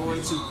blatantly They're doing going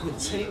it. to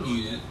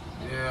continue.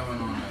 Yeah, I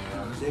went on that,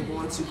 y'all. They're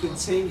going to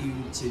continue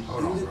to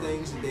Hold do on, the bro.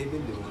 things that they've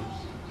been doing,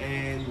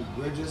 and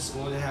we're just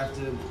going to have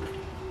to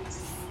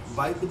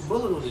bite the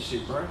bullet on this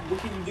shit, bro. What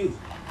can you do?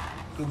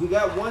 Because we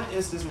got one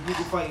instance of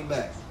people fighting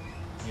back.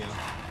 Yeah.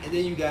 And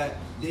then you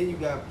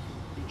got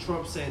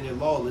Trump saying they're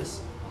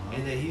lawless,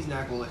 and that he's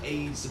not going to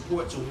aid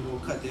support, so we're going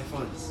to cut their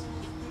funds.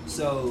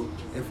 So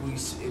if we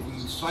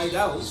fight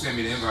out, You sent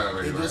me the invite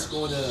already, they're right? just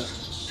going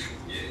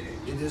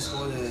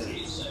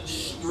to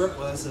strip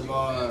us of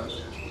our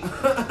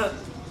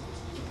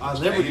Hey,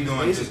 liberties, you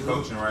doing just basically.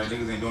 coaching, right?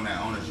 Niggas ain't doing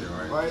that ownership,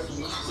 right? Right?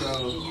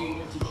 So,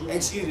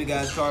 excuse me,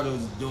 guys.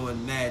 Cardo's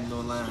doing Madden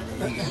online,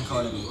 and he got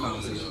caught up in the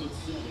conversation.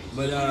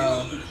 But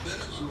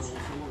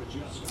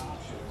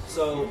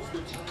so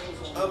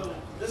I'm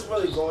just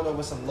really going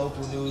over some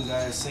local news I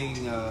had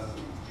seen,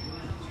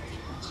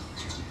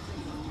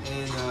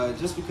 and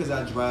just because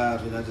I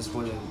drive, and I just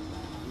want to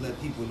let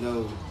people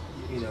know,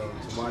 you know,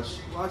 to watch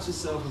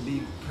yourself and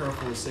be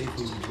careful and safe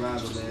when you're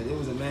driving, man. There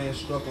was a man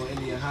struck on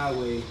Indian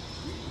Highway.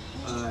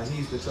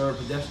 He's the third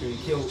pedestrian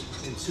killed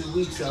in 2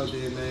 weeks out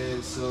there,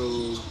 man. So,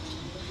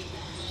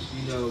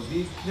 you know,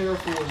 be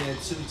careful in that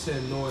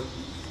 210 North.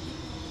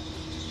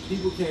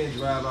 People can't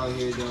drive out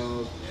here,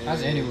 dog.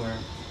 That's anywhere.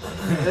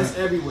 That's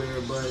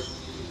everywhere, but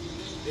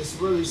it's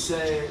really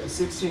sad. A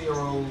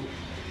 16-year-old,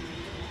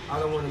 I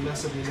don't want to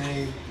mess up your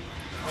name,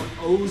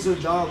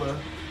 Ozadala.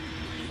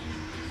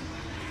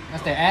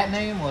 That's their ad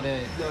name or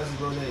their... That's his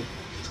real name.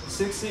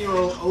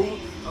 16-year-old Well,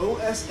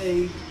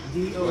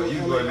 you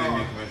go ahead and name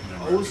your commissioner,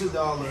 bro.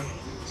 Ozadala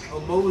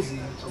Omozi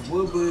of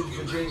Woodbridge,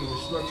 Virginia,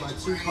 was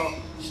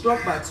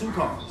struck by two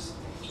cars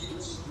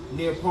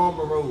near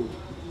Palmer Road.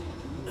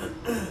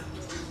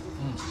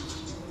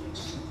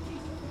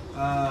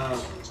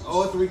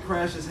 All three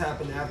crashes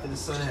happened after the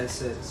sun had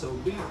set, so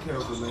be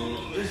careful, man.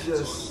 It's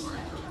just,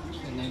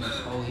 His name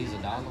is He's a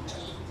Dollar.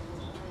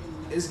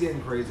 it's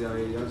getting crazy out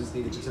here. Y'all just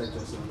need to protect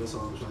yourself. That's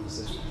all I'm trying to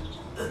say.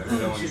 Let me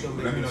know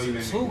you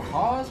Shit name 2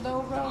 cars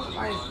though, bro?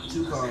 Like,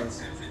 Two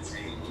cars.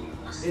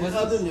 In Was it-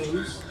 other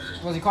news,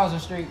 was he crossing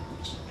the street?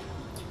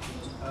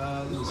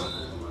 let me see.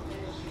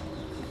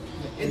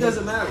 It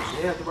doesn't matter.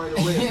 They have to write a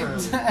way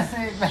apparently. That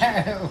ain't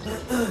bad.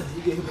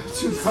 You get hit by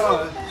 2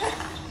 cars.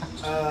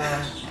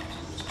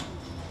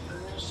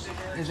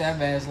 Is that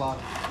bad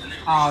slaughter?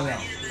 Oh no,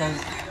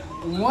 because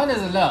 1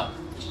 is enough.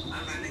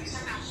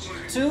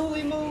 2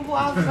 immovable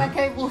officers, I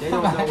can't move. They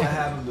don't know what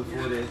happened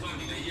before the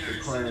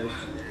crash.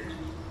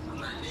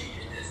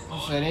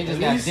 So they just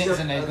got dents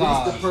in their At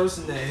car. least the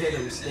person that hit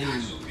him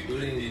stayed. They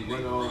didn't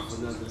run off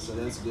or nothing, so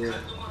that's good.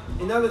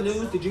 In other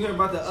news, did you hear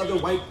about the other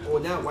white, or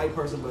not white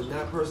person, but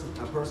a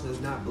person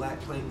that's not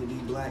black, claiming to be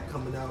black,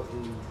 coming out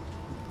and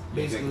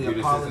basically computer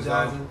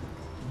apologizing?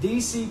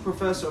 DC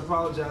professor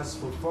apologizes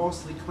for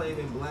falsely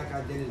claiming black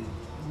identity.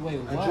 Wait, A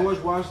what? George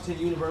Washington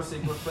University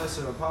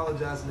professor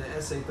apologized in an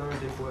essay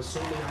Thursday for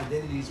assuming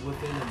identities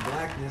within a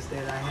blackness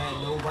that I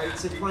had no right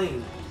to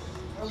claim.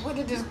 Where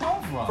did this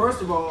come from?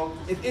 First of all,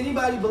 if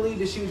anybody believed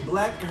that she was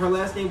black, her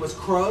last name was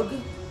Krug,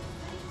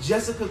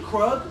 Jessica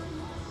Krug.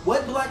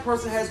 What black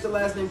person has the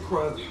last name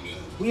Krug?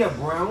 We have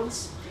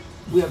Browns,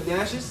 we have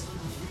Nashes,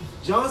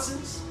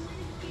 Johnsons,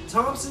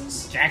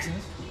 Thompsons,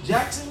 Jackson's,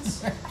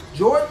 Jacksons,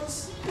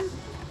 Jordans,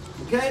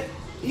 okay?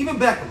 Even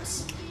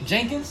Beckhams,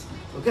 Jenkins.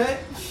 okay?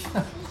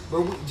 But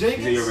You say you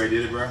Jenkins, already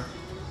did it, bro?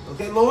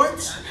 okay,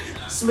 Lawrence,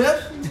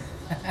 Smith,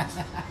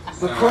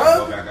 but Go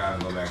Krug, back out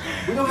and go back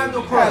in. we don't have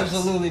no Krugs.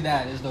 Absolutely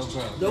not. There's no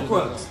Krug. No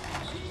Krugs.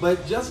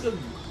 But Jessica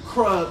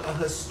Krug, a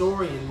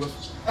historian with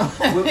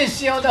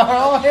She don't know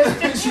her own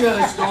history. she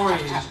a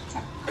historian.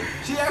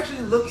 She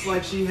actually looks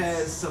like she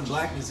has some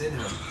blackness in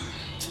her.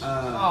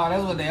 Oh,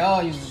 that's what they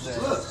all used to say.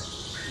 Look,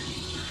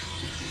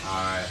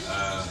 Alright,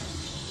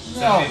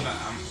 No.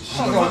 She's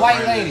a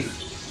white lady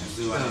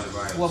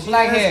with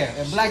black hair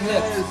and black she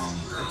lips.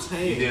 has a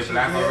tan. You did She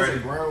black has already?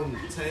 a brown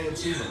tan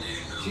too.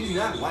 She's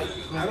not white. I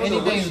If don't know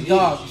what anything's she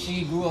dark, is.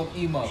 she grew up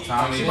emo.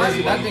 Tommy She Lee.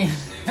 has nothing.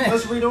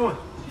 Let's read on.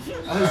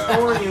 A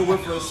historian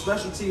with a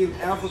specialty in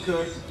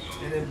Africa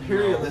and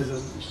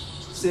imperialism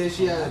says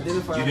she had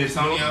identified You did as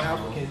North Tonio?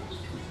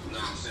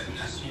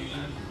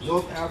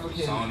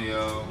 African,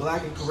 Tonio.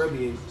 Black and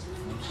Caribbean.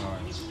 I'm sorry.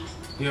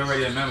 He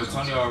already a member.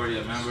 Tonio already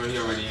a member. He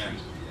already in.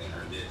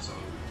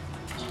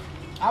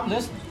 I'm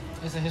listening.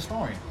 It's a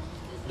historian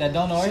that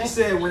don't know her She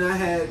history. said, when I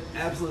had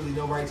absolutely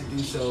no right to do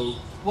so,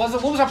 What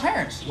was her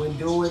parents? when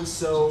doing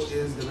so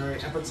is the very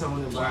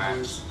epitome of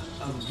violence,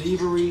 of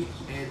thievery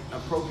and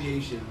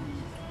appropriation.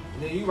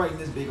 And then you writing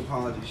this big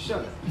apology.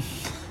 Shut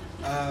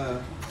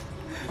up.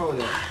 Hold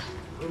up.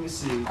 Let me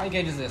see. I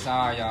gave this.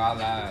 Sorry, y'all. I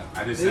lied.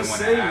 I just They sent one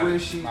say to where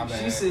Alex. she My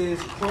bad. says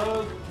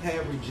Krug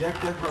had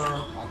rejected her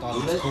I thought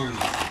it was cool.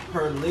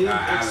 her lived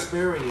Alex.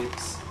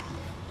 experience.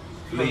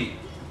 Fleet.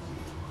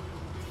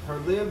 Her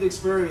lived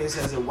experience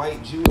as a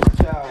white Jewish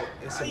child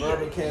in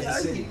suburban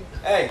Kansas City.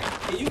 Hey,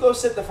 can you go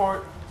sit the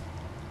front?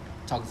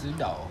 Talk to the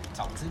dog.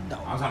 Talk to the I'm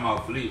dog. talking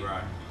about Fleet,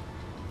 right?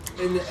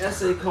 In the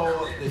essay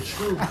called The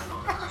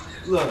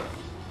Truth. Look,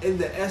 in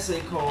the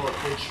essay called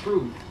The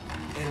Truth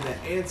and the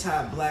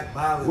Anti-Black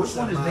Violence Which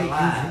one of is My they? You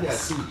got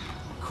Lives, two.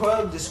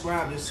 Krug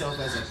described herself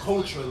as a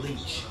culture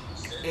leech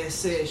and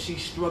said she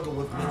struggled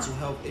with mental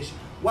health issues.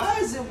 Why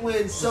is it when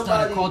It's not a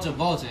somebody... culture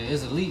vulture.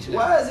 It's a leech. now.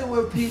 Why is it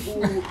when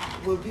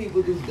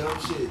people do dumb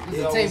shit,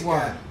 they a always tapeworm.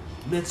 got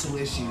mental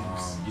issues?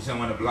 You sent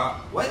one to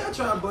block? Why y'all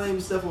trying to blame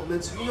stuff on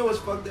mental? You know what's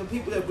fucked up?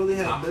 People that really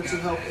have mental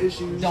health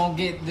issues Don't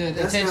get the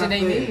That's attention not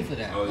they fair. need for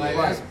that. Oh, yeah. Like,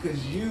 right?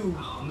 Because you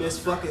miss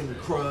fucking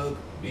Krug,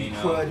 you Beano.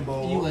 crud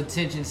ball, you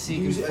attention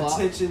seeking you fuck.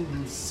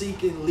 attention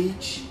seeking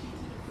leech,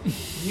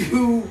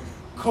 you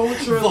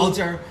culture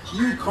Vulture.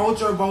 you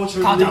culture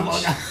vulture Culture leech.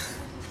 vulture.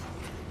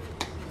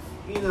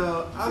 You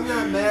know, I'm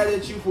not mad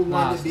at you for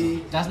wanting to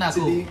be. That's not to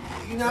cool. Be,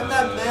 you know, I'm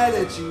not mad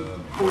at you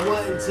for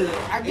wanting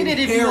to. I get it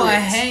if you want to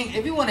inherit- hang.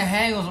 If you want to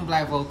hang on some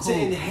black folk, to cool.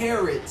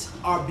 inherit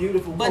our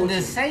beautiful But culture.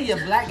 to say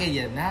you're black and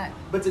you're not,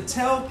 But to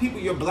tell people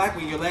you're black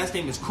when your last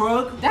name is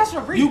Krug, that's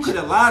a reach. you could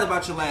have lied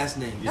about your last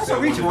name. You That's said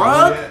a reach. one to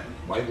Krug? that?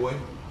 White boy?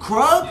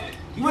 Krug?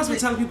 You must be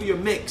telling people you're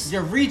mixed.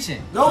 You're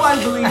reaching,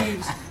 Nobody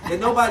believes that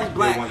nobody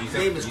black You said-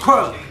 name is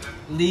Krug.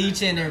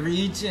 leeching and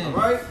reaching. All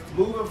right,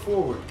 moving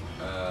forward.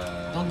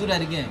 Don't do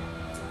that again.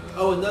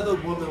 Oh, another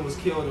woman was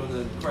killed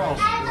on a crash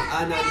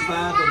on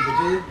I-95 in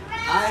Virginia.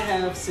 I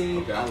have seen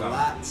Okay, a I'm sorry.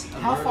 lot of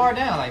How murder. far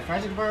down? Like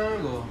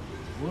Fredericksburg or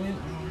William?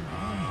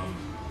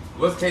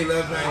 What's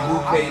Caleb's name? Who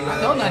I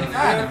Caleb? know 95.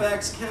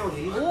 Fairfax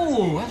County.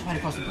 Ooh, that's right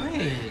across the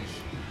bridge.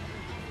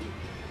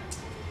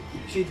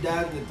 She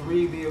died in a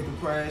 3-vehicle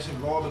crash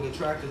involving a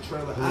tractor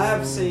trailer. I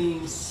have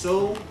seen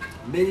so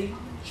many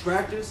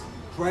tractors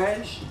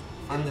crash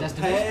in the That's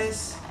the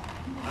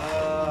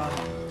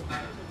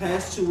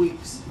past 2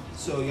 weeks.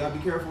 So y'all be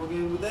careful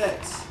again with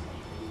that.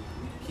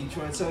 Keep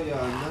trying to tell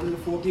y'all, none of the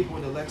 4 people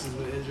in the Lexus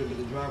were injured, but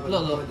the driver of the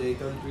Look. Monday,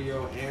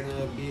 33-year-old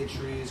Anna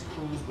Beatrice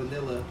Cruz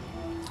Vanilla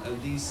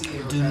of DC.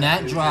 and her Do not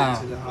passengers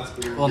drive to the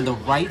hospital. on the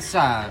right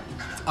side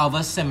of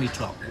a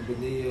semi-truck. And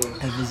Bonilla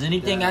If there's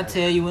anything I died.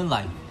 tell you in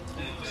life,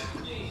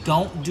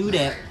 don't do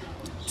that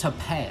to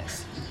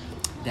pass.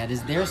 That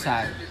is their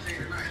side.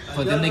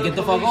 For them to get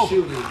the fuck Another over.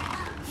 shooting.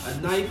 A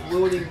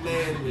knife-wielding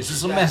man was This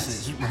is a shot.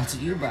 message brought to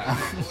you by.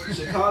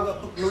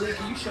 Chicago, Malik,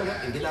 can you shut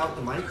up and get out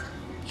the mic?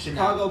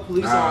 Chicago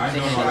police Nah, I officer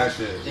ain't doing all that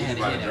shit. They You had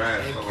to about to hear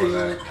drive. and Fuck all killed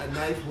that. a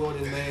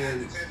knife-wielding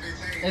man.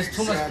 It's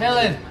too much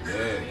killing. Yeah.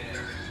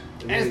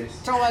 It is.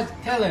 It's too much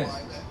killing.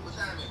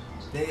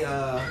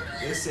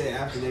 They said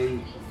after they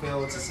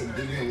failed to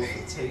subdue him with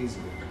a taser.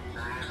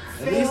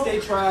 At least they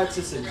tried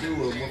to subdue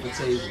him with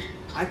a taser.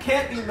 I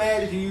can't be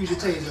mad if you use your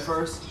taser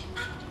first.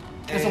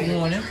 It's a And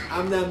warning.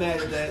 I'm not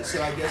mad at that,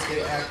 so I guess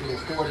they acted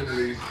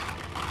accordingly.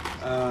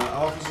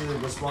 Officers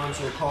responded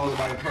to a call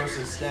about a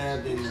person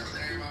stabbed in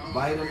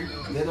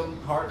Benham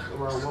Park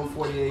around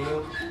 1:40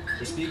 a.m.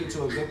 For speaking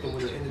to a victim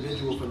when an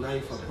individual with a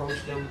knife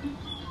approached them.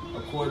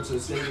 According to a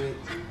statement,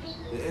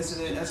 the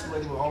incident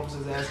escalated when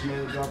officers asked the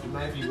man to drop the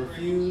knife. He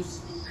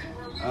refused.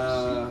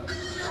 The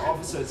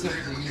officer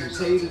attempted to use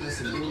a taser to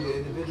subdue the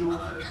individual,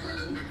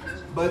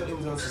 but it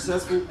was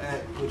unsuccessful,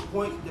 at which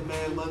point the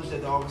man lunged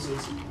at the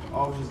officers.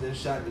 Officers then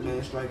shot the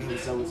man, striking him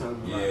several times.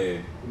 in the body.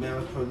 Yeah. The man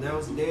was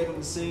pronounced dead on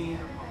the scene.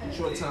 A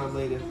short time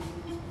later,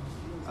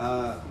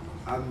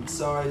 I'm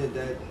sorry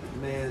that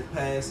man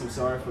passed. I'm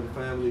sorry for the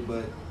family,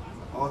 but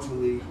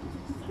ultimately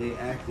they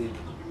acted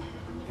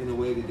in a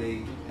way that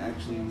they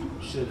actually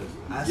should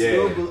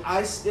have.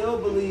 I still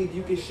believe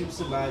you can shoot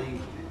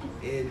somebody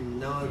in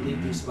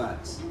non-lethal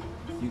spots.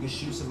 You can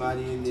shoot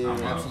somebody in their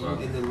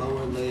Absolutely. in the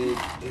lower leg,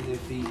 in their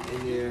feet,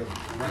 in their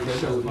right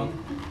shoulder.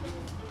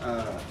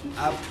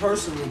 I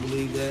personally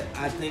believe that.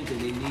 I think that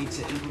they need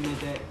to implement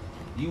that.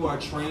 You are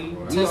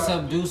trained to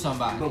subdue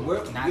somebody,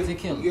 but not to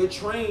kill them. You're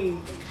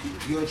trained.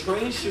 You're a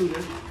trained shooter.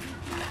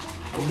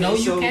 Okay, No,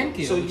 you can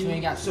kill, but you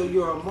ain't got to. So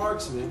you're a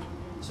marksman.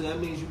 So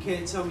that means you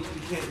can't tell me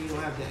you don't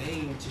have to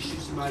aim to shoot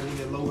somebody in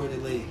the lower of the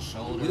leg.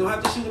 Shoulder. You don't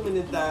have to shoot them in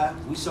the thigh.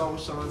 We saw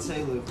with Sean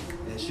Taylor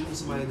that shooting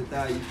somebody in the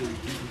thigh, you can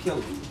kill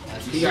them.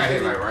 He got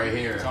hit like right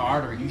here. It's an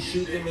artery. You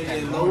shoot them in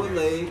their lower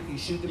leg. You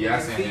shoot them in Yeah,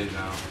 I their seen feet. it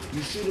now.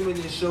 You shoot them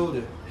in their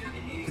shoulder.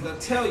 Because I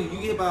tell you, you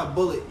get hit by a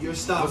bullet, you're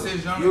stopped. What's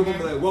his genre You're going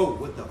to be again? like, whoa,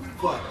 what the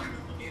fuck?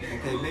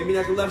 Okay, maybe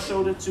not the left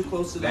shoulder, too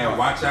close to the Damn, heart.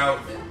 watch out.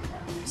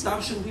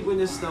 Stop shooting people in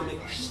their stomach.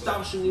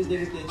 Stop shooting these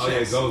niggas in their chest. Oh, yeah,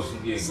 it goes.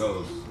 Yeah, it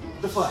goes.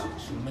 The fuck?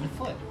 Shoot him in the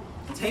foot.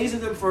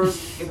 Taser them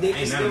first. If they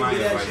can Ain't none still of mine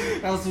get got at like you,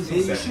 That was too then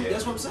you soon. shoot.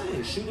 That's what I'm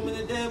saying. Shoot them in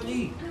the damn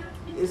knee.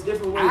 It's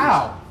different ways.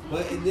 Ow.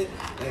 But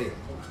hey,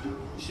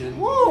 shouldn't.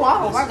 Woo! I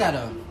hope I got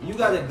a. You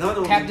got a gun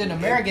on Captain me.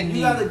 American You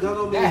knee. got a gun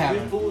on me. That If happened.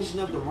 you're foolish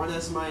enough to run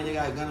at somebody and they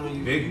got a gun on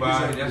you. Big you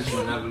body. deserve That's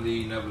to what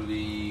be never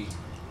leave.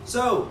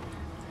 So,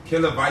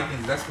 Killer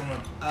Vikings. That's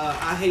coming.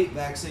 I hate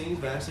vaccines.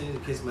 Vaccines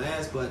kiss my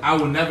ass, but I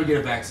will never get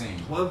a vaccine.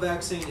 one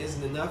vaccine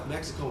isn't enough.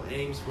 Mexico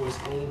aims for its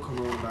own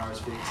coronavirus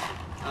fix.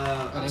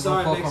 Are I'm they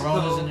sorry, gonna put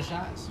Coronas Mexico, in the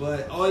shots?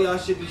 but all y'all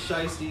should be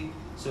shiesty.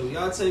 So if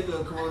y'all take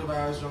a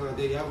coronavirus drug out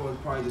there, y'all gonna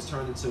probably just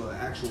turn into an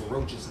actual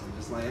roach or something.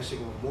 It's like that shit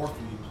gonna morph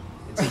you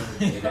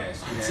into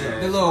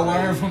The little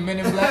worm from Men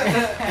in Black.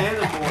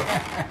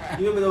 Animorph.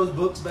 You remember those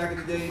books back in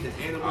the day, the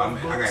Animorph I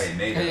got books? hit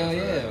native. Hell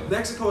yeah.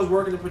 Mexico is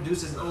working to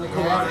produce its own Yeah,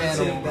 COVID-19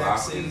 animal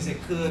vaccines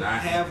and could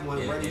have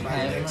one ready by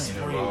next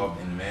spring,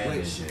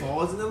 which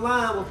falls in the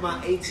line with my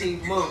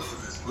 18th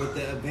month with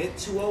the Event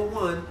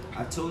 201.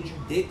 I told you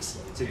dicks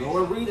to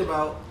go and read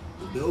about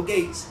Bill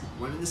Gates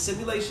running the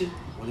simulation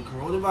on the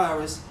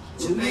coronavirus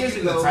 2 years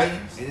ago, and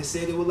it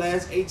said it would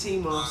last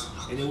 18 months,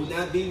 and there would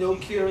not be no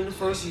cure in the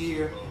first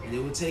year, and it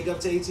would take up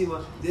to 18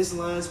 months. This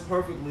lines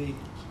perfectly,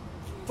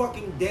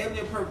 fucking damn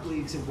near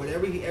perfectly to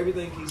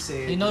everything he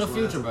said. You know the This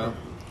lines future, bro.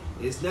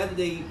 perfectly. It's not that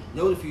they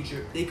know the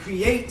future; they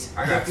create.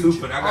 I got the two.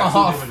 future. I got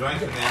two different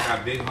joints, man. I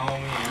got Big Homie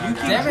You and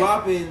keep I Damn it.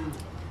 dropping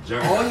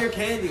got all your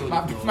candy on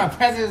the floor. My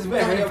president's You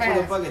better becoming hurry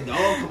the up for the past.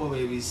 fucking dog come over,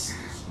 babies.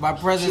 My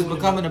president's Shooting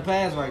becoming the him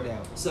past right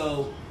now.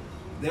 So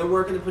they're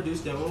working to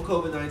produce their own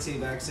COVID-19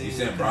 vaccine. You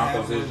said and Broncos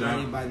have one is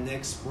ready jump? by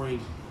next spring,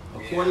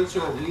 according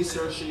to a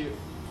researcher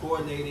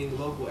coordinating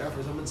local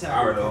efforts. I'm gonna tell I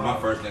already know you. my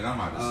first thing I'm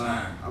about to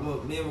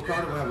sign. Me and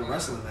Ricardo will have a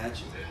wrestling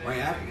match right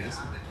after this.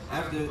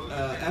 After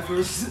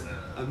efforts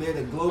amid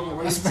a global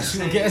A race to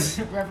special change- guest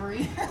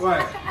referee.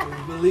 Right,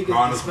 the league of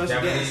Arnold special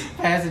Kevin guest. Lee.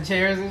 Passing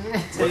chairs and shit.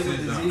 Fatal What's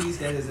his disease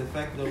that has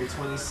affected over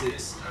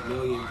 26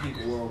 million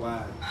people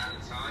worldwide.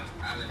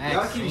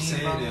 Y'all keep Vaccine,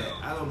 saying bro. that.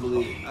 I don't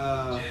believe it.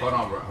 Hold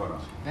on, bro. Hold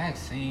on.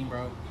 Vaccine,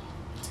 bro.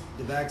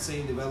 The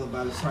vaccine developed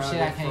by the Some private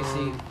shit I can't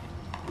firm.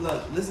 see.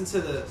 Look, listen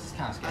to the. It's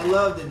kind of I scary.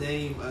 love the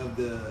name of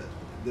the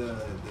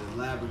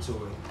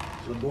laboratory,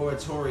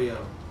 Laboratorio.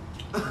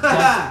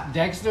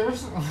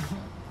 Dexter's?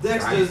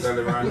 Dexter's spell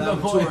it right?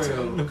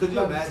 Laboratorio. Could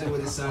you imagine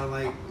what it sound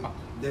like?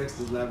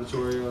 Dexter's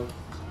Laboratorio.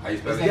 How you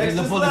spell It's it? like-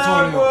 Dexter's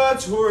Laboratorio.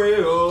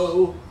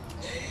 Laboratorio.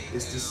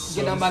 It's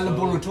the Get out my sunstone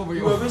laboratorio.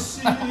 you ever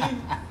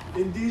seen.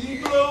 Indeed, he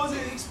blows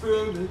and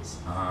experiments.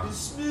 Uh-huh. The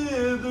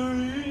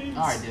smithereens.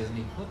 Alright,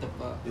 Disney. What the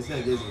fuck? It's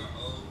not Disney.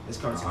 It's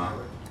Cartoon Uh-huh.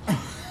 Network.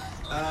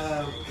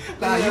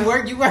 Nah,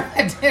 yeah, you work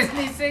at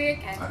Disney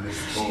singing?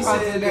 Underscore. She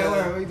Cartoon said,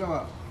 Network, what you talking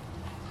about?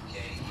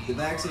 the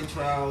vaccine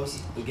trials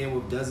began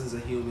with dozens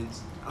of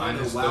humans. I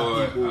don't know why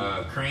Underscore.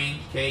 people. Cream.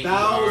 K.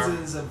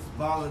 Thousands of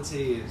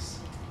volunteers.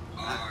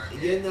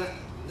 You're not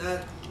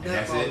that's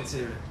it?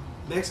 volunteering.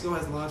 Mexico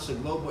has launched a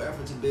global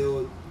effort to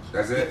build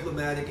That's it.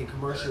 diplomatic and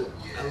commercial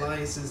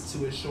alliances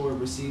to ensure it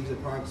receives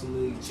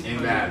approximately 200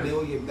 Invalid.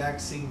 million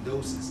vaccine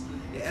doses.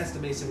 It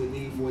estimates it would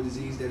need for a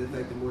disease that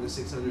affected more than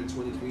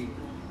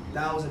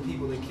 623,000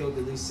 people and killed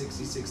at least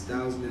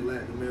 66,000 in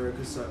Latin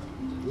America's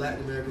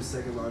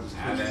second largest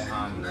country.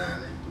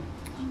 Alejandro.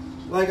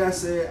 Like I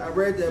said,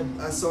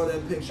 I saw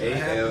that picture. I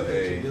have the ALA.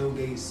 picture. Bill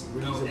Gates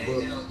reads a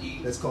book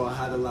that's called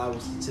How to Lie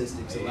with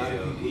Statistics. A lot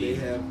of people they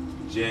have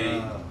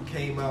J.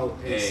 came out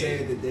and A.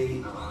 said that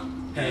they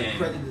had N.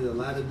 credited a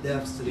lot of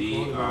deaths to the D.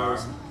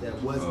 coronavirus R.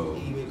 that wasn't O.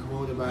 even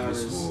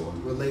coronavirus Underscore.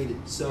 related.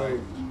 So Right.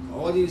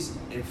 all these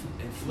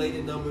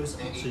inflated numbers,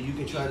 so you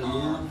can try to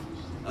move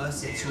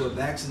us into a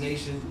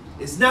vaccination.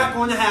 It's not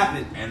going to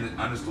happen. And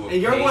underscore.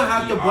 And you're going to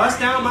have to bust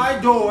down my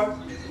door,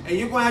 and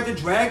you're going to have to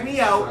drag me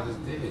I out,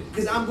 just did.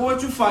 because I'm going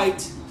to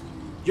fight.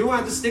 You're going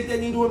to have to stick that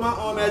needle in my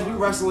arm as we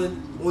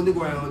wrestling on the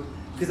ground,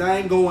 because I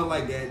ain't going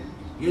like that.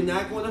 You're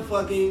not going to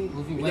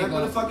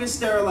fucking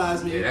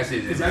sterilize me, Yeah, that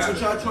shit because didn't that's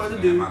what matter. y'all trying to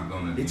I'm do. not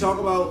gonna They do talk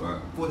it. about,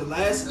 Fuck. for the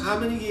last how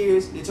many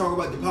years, they talk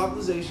about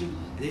depopulation,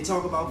 and they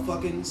talk about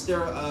fucking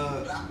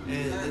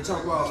and they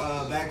talk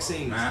about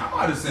vaccines. Man, I'm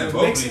about to send They're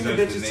both of mixing these the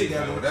joints to bitches Nate,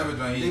 together. man. Whatever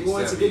joint he They're going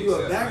to accept, give he you a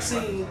accept.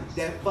 vaccine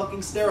that fucking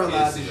Yeah,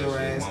 sterilizes see that your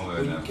shit ass, one way or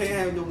where you another. can't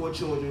have no more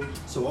children.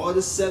 So all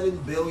the 7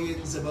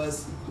 billions of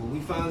us, when we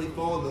finally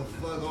fall the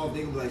fuck off,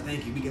 they gonna be like,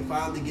 thank you. We can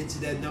finally get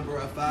to that number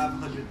of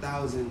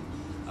 500,000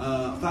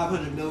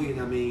 500 million.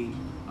 I mean,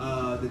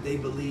 that they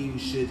believe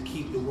should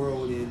keep the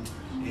world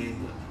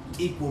in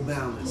equal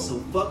balance. So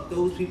fuck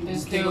those people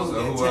who came up with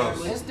that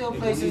tablet. There's still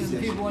places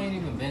people ain't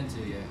even been to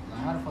yet. Like,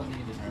 how the fuck do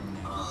you determine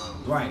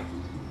that? Right.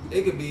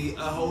 It could be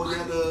a whole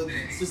other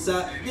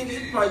society.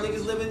 Niggas, probably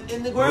niggas living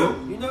in the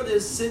ground. You know,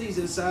 there's cities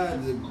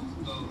inside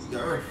the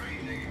earth.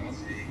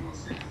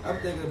 I'm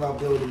thinking about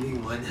building me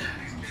one.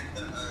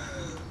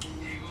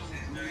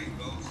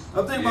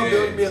 I'm thinking about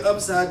building me an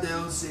upside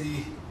down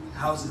city.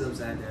 Houses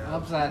upside down.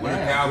 Upside What the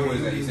down.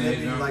 Cowboys that you saying,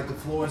 Living, like the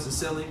floor is the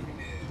ceiling,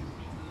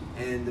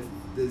 and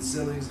the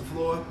ceiling is the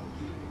floor,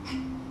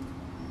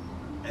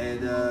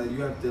 and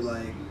you have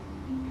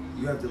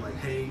to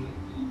hang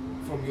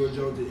from your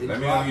joint. Let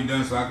me know when you're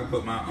done so I can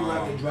put my You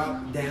have to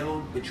drop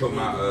down, but you put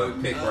my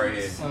pick right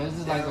here. So is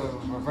this like a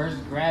reverse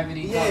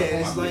gravity? Yeah,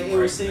 it's like it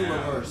was seen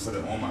now. reverse. Put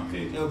it on my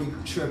pick. It'll be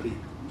trippy,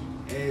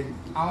 and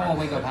I don't want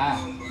to wake up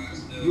high.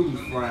 you'll be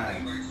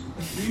fried.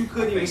 You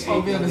couldn't even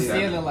Supposed to be on the smoke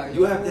down there. ceiling like.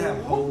 You have to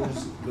have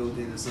holes built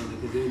in or something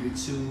because there would be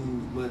too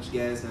much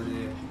gas down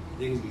there.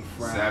 Niggas be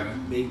fried.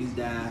 7. Babies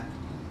die.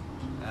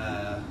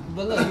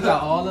 But look, you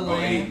got all the Oh, 8,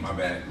 land. my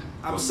bad.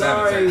 I'm Well,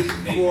 sorry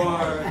 7,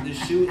 for the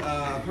shoot.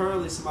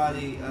 Apparently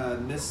somebody,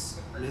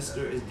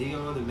 Mr. is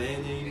Dion, the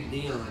man named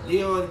Dion.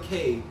 Dion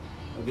K.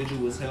 A vigil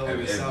was held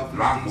in Southeast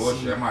Block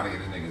bullshit. DC I'm about to get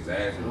this nigga's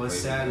ass. on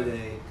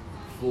Saturday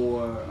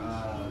for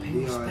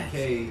Dion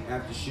K.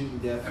 after shooting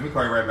death Let me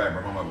call you right back,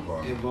 bro. My mother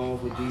called.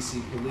 involved with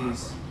DC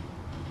police.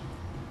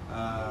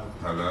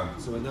 Hello.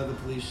 So another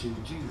police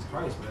shooting. Jesus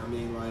Christ, man. I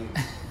mean,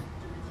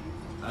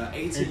 like,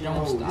 18 It year don't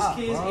old. stop,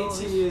 This kid's bro.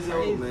 18 It's years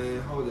crazy. old,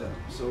 man. Hold up.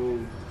 So,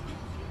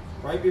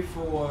 right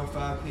before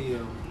 5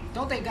 p.m.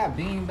 Don't they got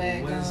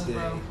beanbag guns, Wednesday.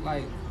 bro?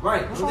 Like,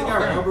 Right. What's Don't they wrong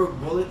got with rubber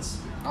bullets?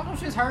 don't them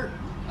shits hurt?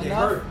 They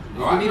enough? hurt.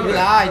 Oh, I You need to know be like,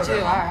 that. alright,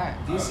 chill,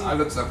 alright. DC I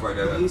look stuff like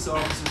that. police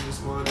officers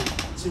responded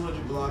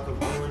 200 block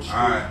of Orange Street.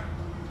 Alright.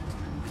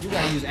 You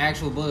gotta use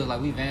actual bullets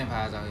like we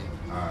vampires out here.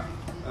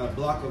 Alright.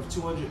 Block of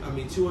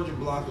 200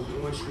 block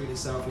of Orange Street in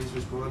Southeast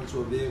responded to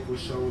a vehicle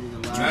shown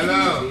in the live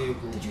Hello.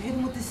 vehicle. Did you hit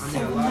him with this I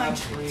mean, a live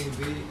stream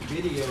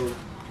video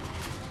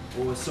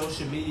or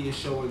social media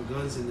showing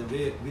guns in the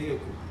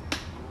vehicle.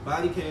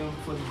 Body cam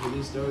footage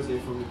released Thursday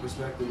from the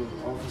perspective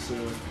of Officer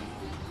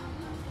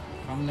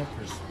From the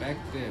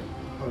perspective.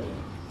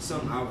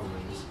 some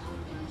Alvarez.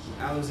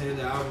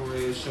 Alexander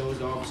Alvarez shows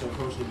the officer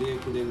approach the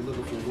vehicle. They were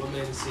looking for one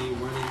man seen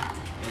running,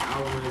 and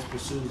Alvarez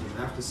pursues him.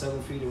 After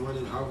 7 feet of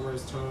running,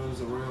 Alvarez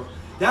turns around.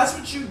 That's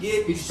what you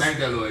get. He spanked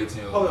that little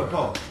 18-year-old. Hold up,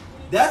 pause.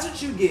 That's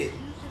what you get.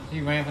 He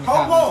ran from the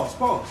Pause.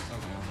 Okay.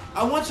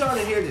 I want y'all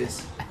to hear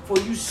this. For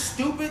you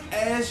stupid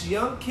ass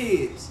young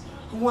kids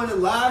who want to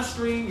live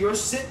stream, you're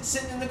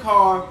sitting in the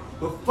car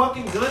with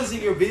fucking guns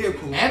in your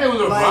vehicle. And it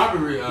was a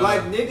robbery.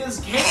 Like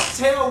niggas can't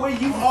tell where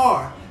you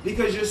are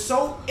because you're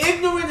so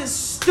ignorant and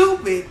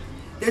stupid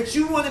that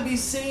you want to be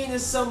seen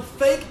as some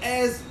fake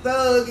ass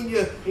thug in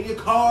your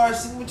car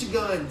sitting with your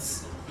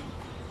guns.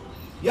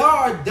 Y'all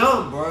are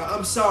dumb, bro.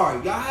 I'm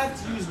sorry. Y'all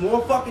have to use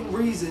more fucking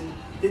reason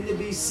than to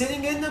be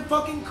sitting in the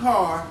fucking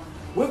car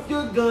with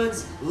your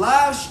guns,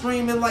 live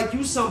streaming like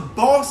you some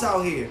boss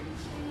out here.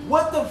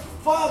 What the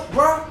fuck,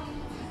 bro?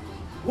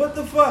 What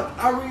the fuck?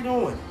 I read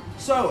on.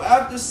 So,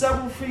 after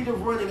several feet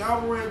of running,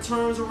 Alvarez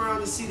turns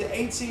around to see the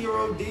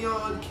 18-year-old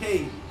Dion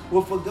K.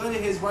 with a gun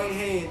in his right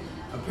hand,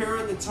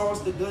 appearing to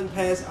toss the gun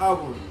past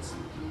Alvarez.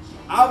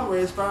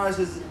 Alvarez fires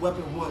his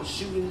weapon once,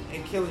 shooting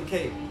and killing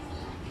K.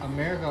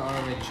 America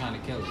already trying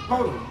to kill us.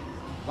 Hold on.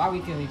 Why we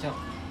killing each other?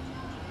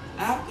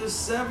 After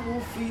several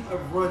feet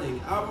of running,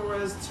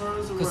 Alvarez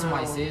turns Because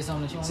somebody around said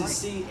something that you to don't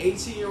like?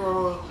 see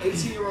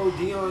 18-year-old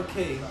Dion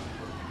K.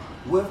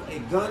 with a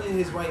gun in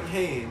his right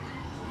hand,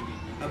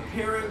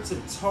 appearing to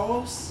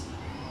toss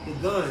the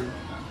gun.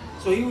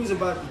 So he was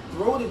about to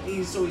throw the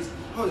piece. So he's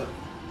hold up,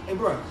 hey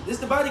bro, this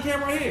the body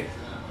cam right here.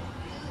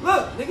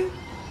 Look, nigga.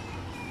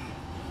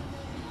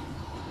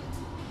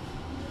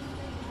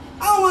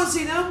 I don't want to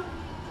see them.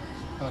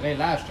 Oh, they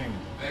live streaming.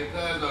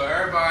 Because though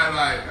everybody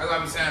like, as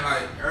I'm saying,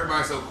 like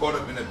everybody's so caught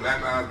up in the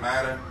Black Lives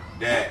Matter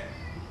that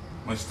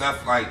when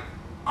stuff like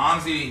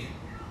honestly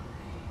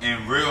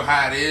and real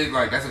how it is,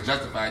 like that's a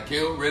justified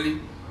kill, really.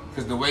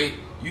 Because the way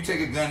you take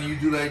a gun and you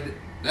do like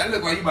that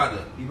look like you about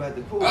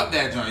to pull up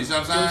that joint. You see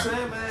what I'm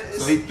saying? Man.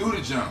 So he threw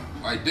the jump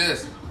like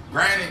this.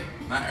 Granted,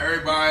 not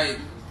everybody.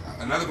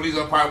 Another police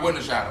officer probably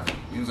wouldn't have shot him.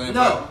 You know what I'm saying?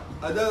 No,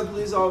 another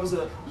police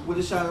officer would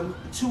have shot him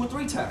 2 or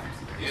 3 times.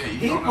 Yeah, you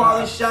He don't know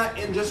probably how. shot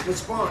in just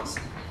response.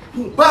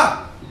 Boom,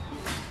 bah!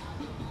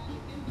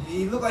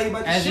 He looked like he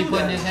about to As he shoot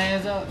putting at his him.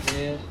 hands up, yeah.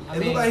 It I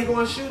mean, looked like he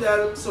going to shoot at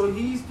him, so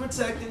he's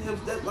protecting him.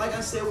 Like I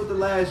said with the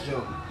last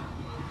jump.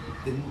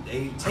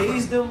 They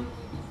tased him.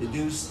 The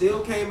dude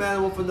still came at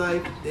him with a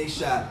knife. They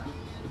shot him.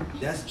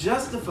 That's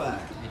justified.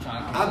 they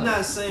trying to kill I'm us.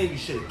 not saying you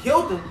should have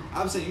killed him.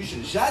 I'm saying you should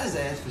have shot his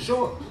ass for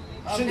sure.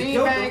 A Shouldn't have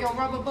killed beanbag, him. a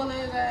rubber bullet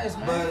in his ass,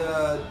 man.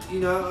 But, you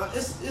know,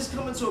 it's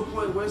coming to a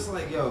point where it's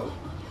like, yo,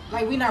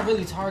 like, we not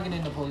really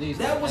targeting the police.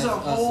 that like, was as a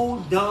us. whole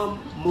dumb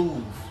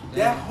move. Yeah.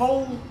 That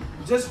whole,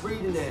 just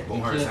reading that.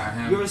 Won't hurt Yeah.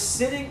 him. You're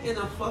sitting in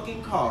a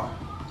fucking car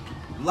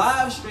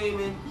live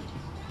streaming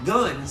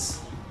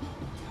guns,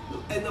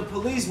 and the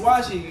police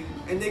watching you,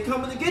 and they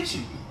coming to get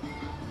you.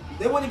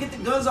 They want to get the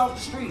guns off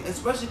the street,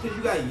 especially because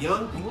you got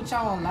young people. What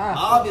y'all on live?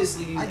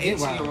 Obviously, you I get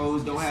why.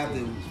 18-year-olds don't have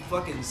the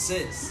fucking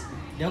sense.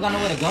 They don't got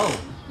nowhere to go.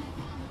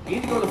 You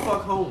need to go the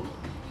fuck home.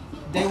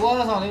 They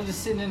was on. They was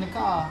just sitting in the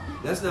car.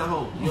 That's not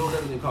home. You don't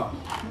live in the car.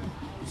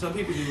 Some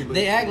people do, but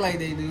They act like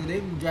they do. They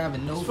be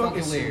driving no It's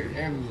fucking fucking where, stupid.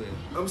 everywhere.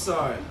 I'm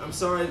sorry. I'm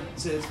sorry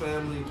to his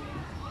family.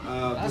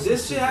 But That's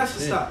this some shit has to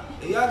shit. stop.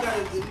 And y'all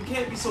gotta. You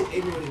can't be so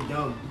ignorant and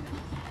dumb.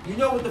 You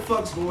know what the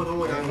fuck's going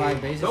on Everybody out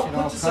here. basing Don't shit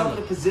put off yourself color.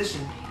 in a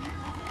position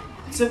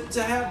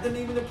to have them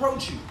even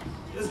approach you.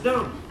 It's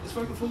dumb. It's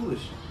fucking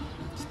foolish.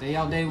 Stay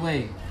out their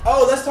way.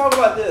 Oh, let's talk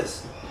about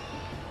this.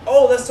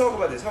 Hold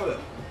up.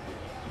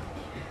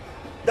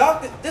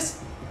 Doctor,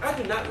 I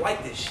do not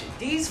like this shit.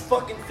 These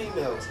fucking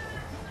females.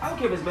 I don't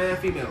care if it's man or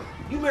female.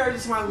 You married to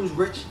somebody who's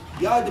rich.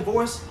 Y'all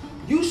divorced.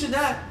 You should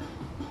not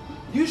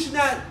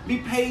be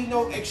paid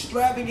no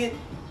extravagant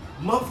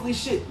monthly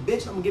shit.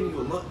 Bitch, I'm giving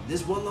you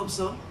this one lump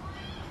sum.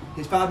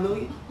 It's $5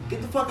 million.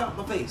 Get the fuck out of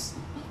my face.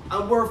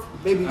 I'm worth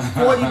maybe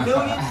 $40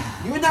 million.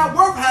 You're not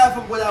worth half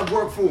of what I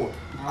work for.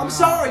 I'm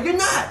sorry, you're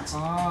not.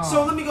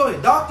 So let me go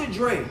ahead. Dr.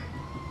 Dre,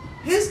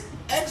 his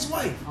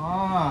ex-wife.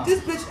 This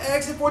bitch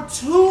asking for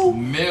 $2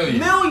 million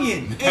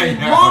in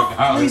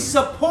monthly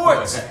support.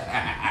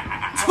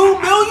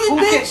 $2 million,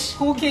 bitch.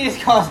 Who kids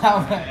calls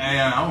out? Hey,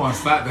 I want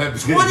to stop that.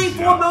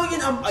 $24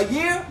 million a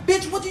year,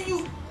 bitch. What do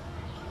you?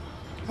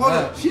 Hold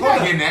up. She not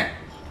getting that.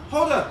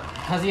 Hold up.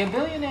 Cause he a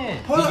billionaire.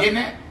 Hold She up. getting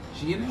that?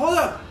 She getting that? Hold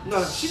up.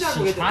 No, she's not She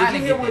gonna get that. trying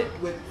Did you to hear get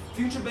what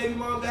Future baby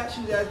mom got?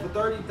 She was asking for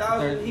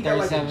 $30,000. He got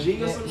like a 37,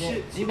 G or yeah, some yeah.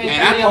 shit. He made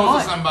And I $30 a posted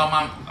month. something about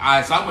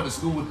my. So I went to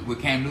school with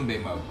Cam Newton,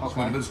 baby mother. She Okay.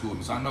 went to middle school with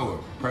me, so I know her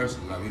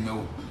personally. Like we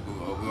know,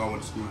 we all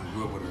went to school and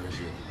grew up with her and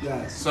shit.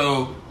 Yes.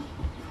 So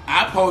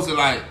I posted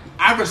like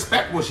I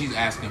respect what she's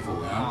asking for.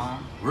 You know?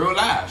 Real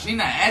life. She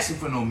not asking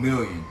for no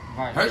million.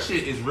 Right. Her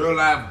shit is real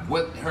life.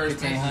 What her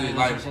expenses 1,500 is or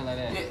like. some shit like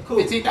that. Yeah, Cool.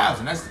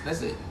 15,000.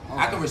 That's it. I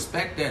Okay. can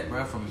respect that,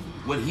 bro, from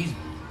what he's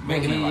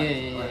making in life.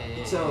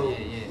 Yeah. So,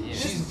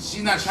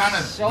 She's not trying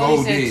to Shorty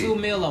go said big. $2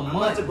 million a I'm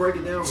about to month. break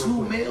it down real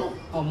quick. mil?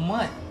 A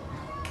month.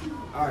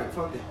 All right,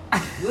 fuck that.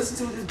 Listen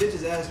to what this bitch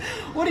is asking.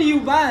 What are you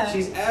buying?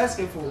 She's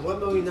asking for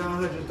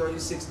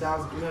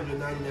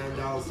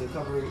 $1,936,399 to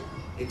cover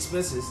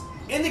expenses,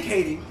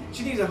 indicating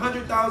she needs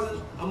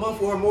 $100,000 a month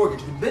for her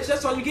mortgage. Bitch,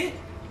 that's all you get?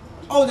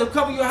 Oh, to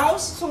cover your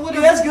house? So what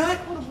Yeah, if- that's good.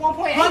 What if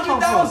 1.8 come from?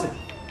 $100,000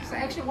 It's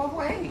actually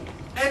 1.8.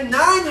 and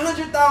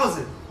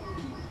 $900,000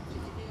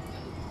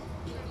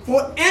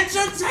 for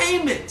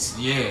entertainment.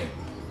 Yeah.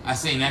 I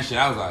seen that shit.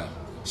 I was like,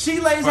 She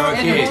lays For out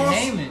her in the kids. house,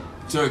 Entertainment.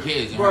 to her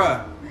kids.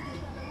 bruh.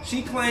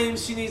 She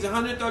claims she needs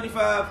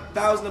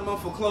 $135,000 a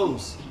month for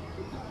clothes.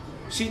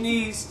 She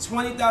needs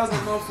 $20,000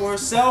 a month for her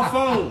cell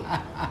phone,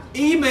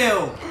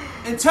 email,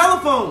 and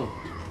telephone.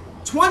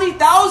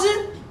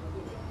 $20,000?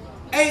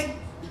 Hey,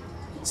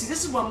 see,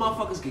 this is why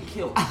motherfuckers get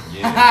killed.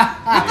 Yeah.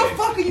 What the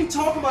fuck are you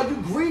talking about, you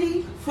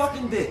greedy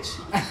fucking bitch?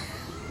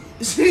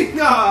 See,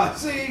 I'm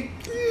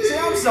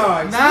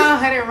sorry.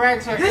 900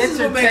 racks for This is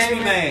what makes me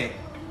entertainment.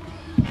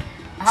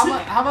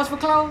 mad. How much for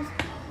clothes?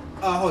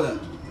 Hold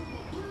up.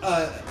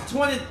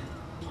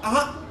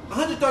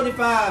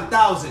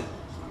 135,000.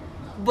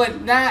 But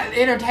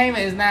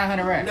entertainment is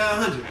 900 racks.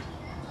 900.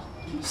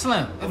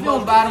 Slim. If you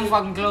don't buy them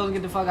fucking clothes,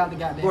 get the fuck out the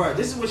goddamn. Bruh,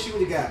 this is what she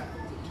would have got.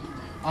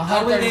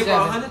 I would have gave her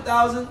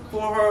 137. $100,000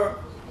 for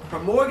her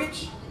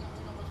mortgage,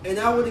 and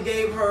I would have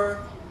gave her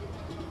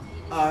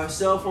her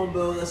cell phone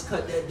bill. Let's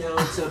cut that down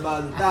to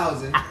about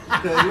 $1,000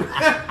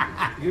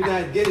 because you're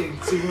not getting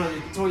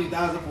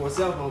 $220,000 for a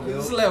cell phone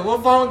bill. Slim,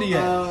 what phone do you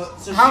have?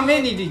 So How she-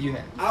 many did you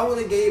have? I would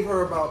have gave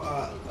her about.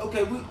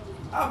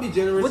 I'll be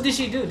generous. What did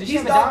she do? Did she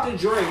He's have a job? Dr.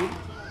 Dre.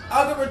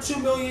 I'll give her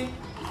 $2 million.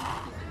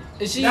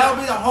 Is she? That'll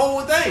be the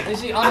whole thing.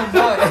 Is she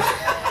unemployed?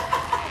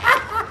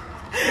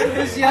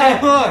 Is she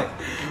unemployed?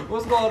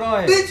 What's going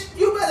on here? Bitch,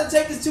 you better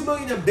take this $2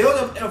 million and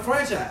build a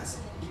franchise.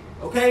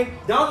 Okay?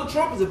 Donald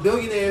Trump is a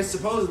billionaire,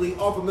 supposedly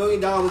off $1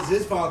 million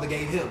his father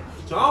gave him.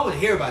 So I don't want to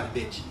hear about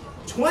it, bitch.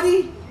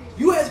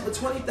 You asked for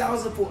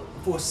 $20,000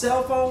 for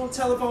cell phone,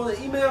 telephone, and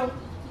email.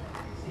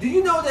 Do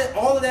you know that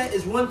all of that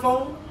is one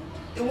phone?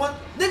 And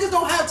niggas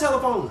don't have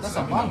telephones. That's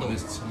a bundle.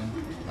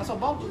 That's a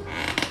bundle.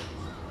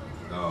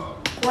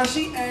 Why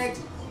she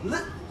asked,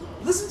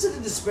 listen to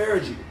the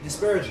disparity.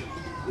 Disparity.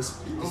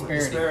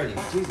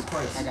 Jesus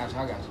Christ. I got you.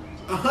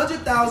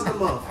 $100,000 a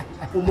month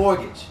for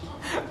mortgage.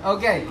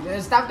 Okay,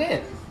 then stop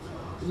there.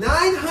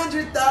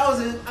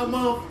 $900,000 a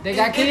month. They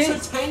got in kids?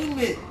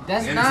 Entertainment.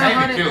 That's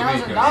Entertainment killed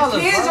me, $900,000.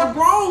 Kids are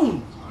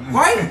grown,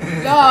 right?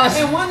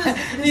 No, And one of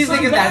these son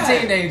niggas not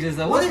died. teenagers.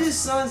 So One what? of his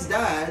sons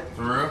died.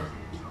 For real?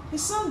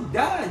 His son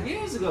died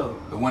years ago.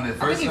 The one that I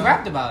first think he son?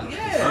 rapped about it.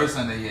 Yeah. First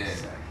son that he had.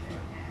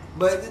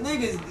 But the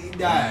niggas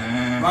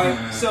died,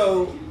 right?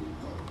 So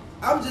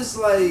I'm just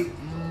like,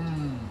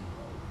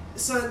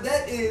 son,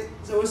 that is.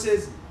 So it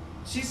says,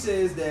 she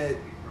says that.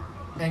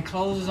 And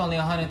clothes is only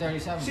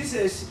 137. She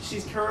says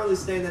she's currently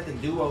staying at the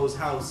duo's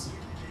house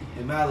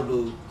in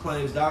Malibu.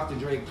 Claims Dr.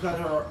 Dre cut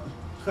her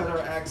cut her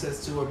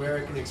access to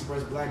American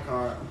Express Black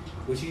Card,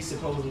 which he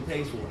supposedly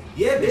pays for.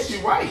 Yeah, bitch. She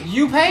white.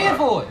 You paying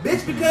for it?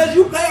 Bitch, because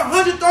you pay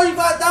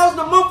 $135,000 a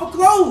month for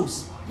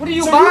clothes. What are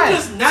you so buying? you're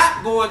just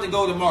not going to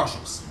go to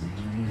Marshalls.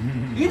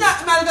 You're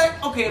not, matter of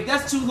fact, okay, if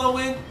that's too low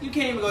end, you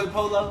can't even go to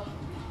Polo.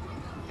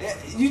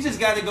 You just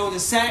got to go to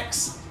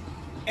Saks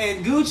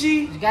and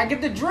Gucci You gotta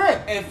get the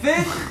drip. and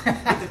Fenty,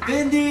 get the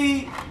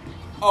Fendi.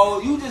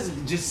 Oh, you just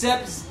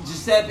Giuseppe's.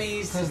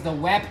 Cause the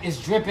WAP is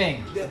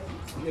dripping.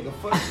 Nigga,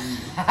 fuck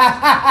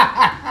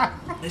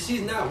you. And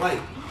she's not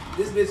white.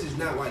 This bitch is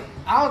not white.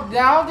 I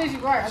don't think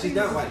she's right. I She's think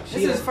not this- white.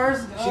 This is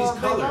first. She's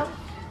colored. makeup.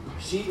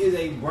 She is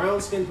a brown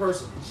skinned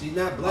person. She's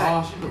not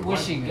black. She's a What white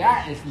she woman.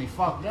 got is me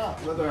fucked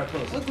up. Look at her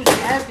clothes. Look what she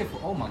asking for.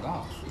 Oh my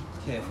gosh.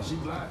 Careful. She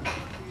black.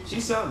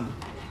 She's something.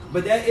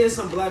 But that is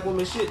some black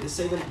woman shit to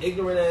say them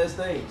ignorant ass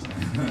things.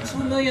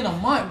 $2 million a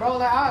month, bro.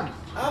 Like I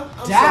I'm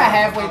die sorry,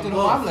 halfway I'm through the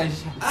bummed.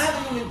 month. Like, I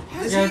haven't even.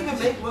 Does Yeah. he even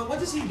make? What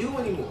does he do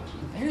anymore?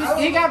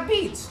 he got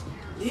beats.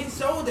 He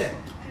sold that.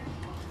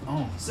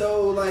 Oh.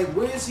 So like,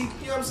 where is he? You know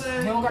what I'm He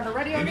saying? don't got the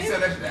radio Did he yet? sell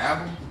that shit to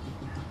Apple?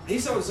 He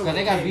sold something. Cause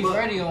they got beat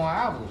radio on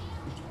Apple.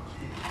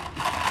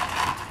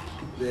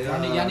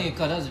 Y'all need to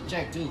cut us a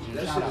check too.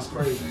 That Shout shit out. is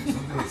crazy.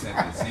 Something they sent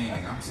the scene.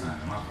 I'm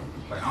signing my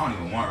like I don't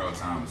even want real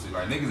time. See,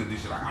 like niggas that do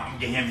shit like I'm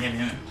get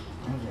him.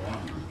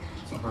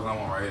 Some person I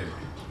want right here.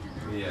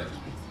 Where he at?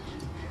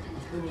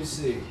 Let me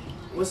see.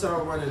 What's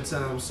our running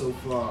time so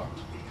far?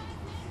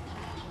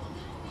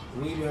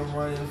 We've been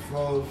running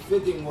for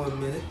 51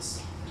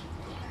 minutes.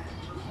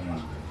 Come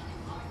on.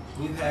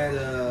 We've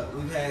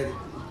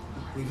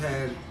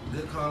had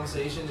good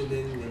conversation, and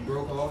then it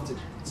broke off to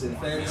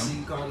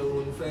fantasy,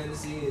 Cardo in the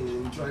fantasy, and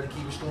then we tried to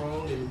keep it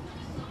strong, and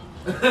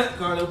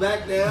Cardo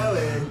back now,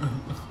 and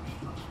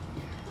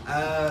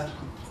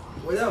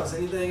what else?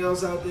 Anything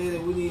else out there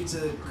that we need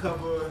to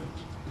cover?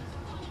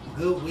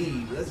 Good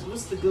weed.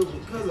 What's the good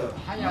weed? Cause of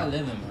How y'all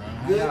living, man?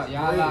 How Good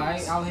y'all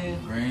grades. out here?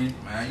 Green,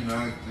 man, you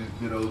know,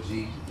 the good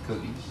OG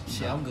cookies.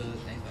 Shit, I'm good.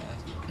 Thanks for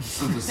asking.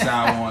 Super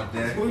sour on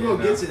deck. we're you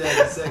gonna know? get to that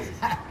in a second.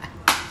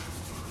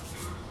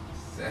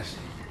 Session.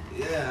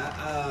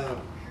 Yeah,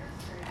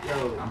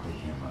 yo, I'm picking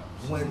him up.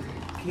 when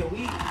can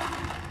we?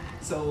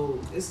 So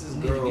this is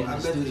We need to girl. get in I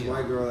the met this studio.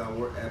 white girl at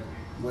work at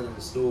one of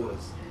the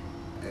stores,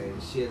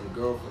 and she has a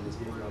girlfriend that's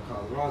moving out of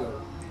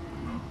Colorado.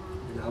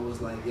 And I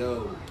was like,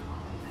 yo,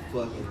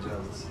 fucking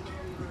jealous.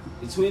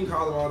 Between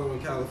Colorado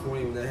and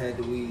California, when I had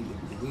the weed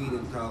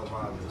in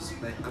Colorado,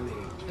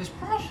 It's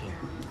pressure.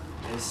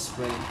 it's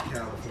spanked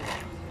California.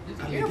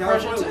 I mean, Air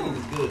pressure California too. weed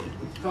is good.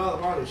 But the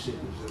Colorado shit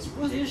is just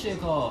What's this shit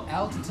called?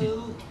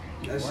 Altitude?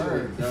 that shit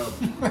Word. is dope.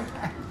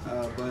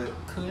 But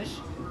Kush?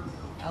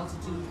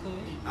 Altitude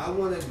Kush? I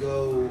wanna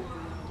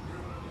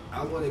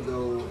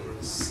go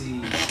and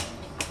see.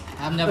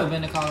 I've never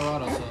been to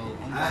Colorado, so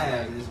I'm I not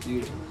have, like, it's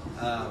beautiful.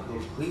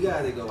 But we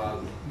gotta go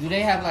out there. do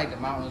they have like the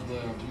mountains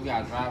where you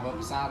gotta drive up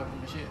the side of them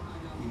and shit?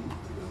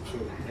 I'm sure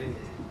they can,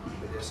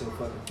 but they're so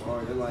fucking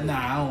far. They're like,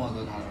 Nah, I don't want to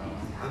go to Colorado.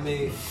 I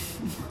mean,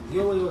 you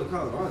don't want to go to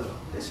Colorado.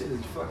 That shit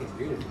is fucking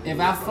beautiful. If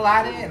I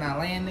fly there and I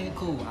land there,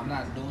 cool. I'm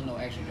not doing no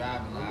extra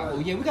driving. Like, oh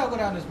yeah, we gotta go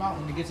down this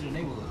mountain to get to the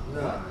neighborhood.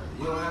 Nah,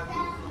 you don't have to.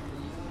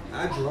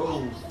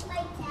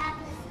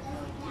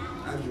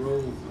 I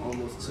drove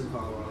almost to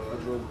Colorado.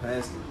 I drove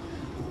past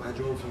it. I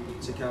drove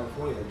to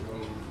California.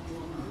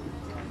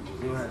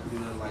 You don't have to do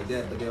nothing like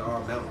that, but there are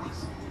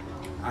mountains.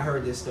 I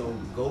heard there's still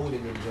gold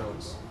in them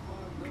joints.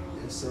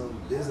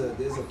 There's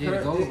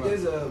Yeah, gold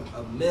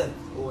a myth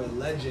or a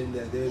legend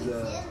that there's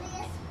a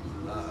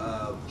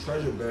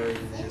treasure buried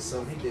in there.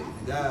 The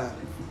guy,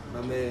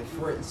 my man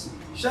Fritz.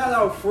 Shout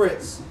out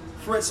Fritz.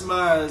 Fritz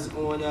Myers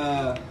on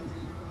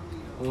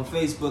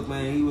Facebook,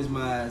 man. He was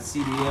my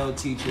CDL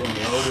teacher.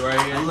 Right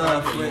here. I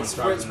love Fritz.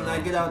 Fritz, when I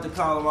get out to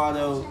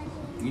Colorado,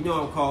 you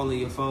know I'm calling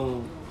your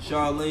phone.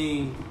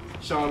 Charlene,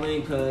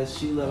 cause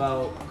she live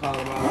out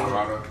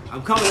Colorado.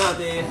 I'm coming out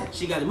there.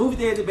 She got a movie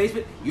theater in the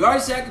basement. You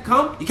already said I could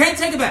come. You can't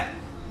take it back.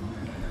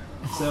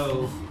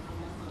 So,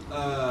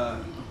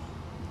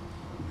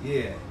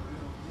 yeah,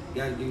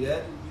 gotta do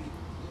that.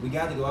 We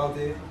got to go out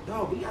there.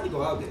 No, we got to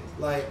go out there.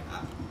 Like,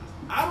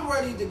 I'm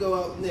ready to go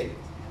out, nigga.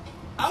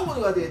 I want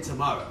to go out there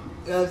tomorrow.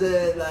 You know what I'm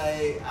saying?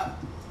 Like,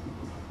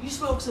 you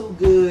smoke so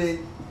good.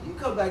 You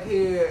come back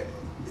here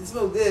and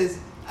smoke this.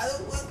 I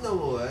don't want no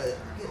more.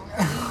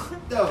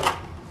 No.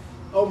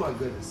 Oh my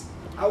goodness.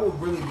 I would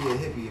really be a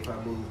hippie if I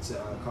moved to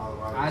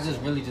Colorado. I just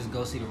really just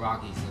go see the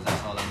Rockies, because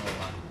that's all I know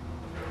about it.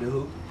 The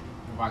who?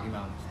 The Rocky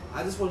Mountains.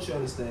 I just want you to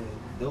understand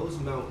those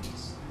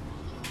mountains.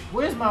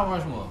 Where's Mount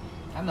Rushmore?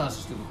 I know it's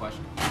a stupid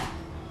question.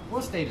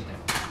 What state is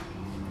that?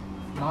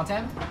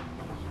 Montana?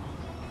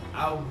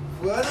 I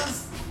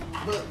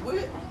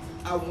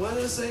want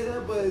to say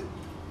that, but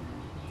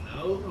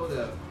no, hold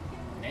up.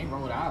 It ain't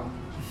Rhode Island.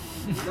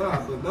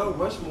 Nah, but Mount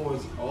Rushmore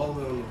is all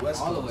the way on the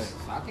west All the coast.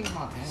 way. So I think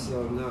Montana.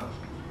 So no,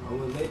 I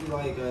would maybe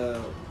like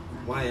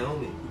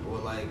Wyoming or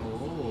like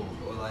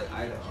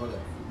Idaho. Hold up,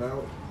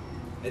 Mount.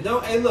 And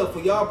don't. Hey, look, for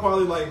y'all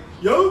probably like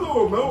y'all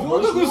know what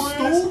Mount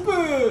Rushmore is.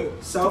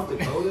 Stupid. South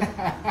Dakota.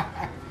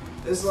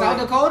 It's South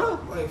Dakota?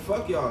 Like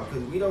fuck y'all,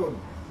 cause we don't.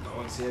 I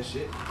want to see that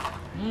shit.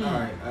 All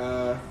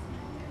right.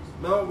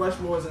 Mount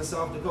Rushmore is in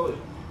South Dakota,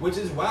 which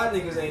is why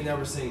niggas ain't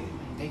never seen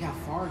it. They got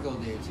Fargo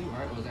there too,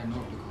 right? Or was that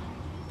North Dakota?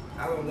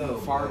 I don't know.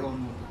 Fargo,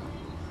 North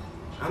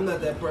Dakota. I'm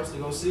not that person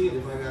to go see it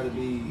if I gotta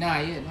be Nah,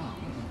 yeah,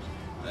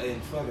 no. in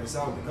fucking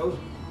South Dakota.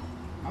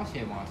 I'll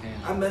say Montana.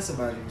 I met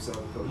somebody from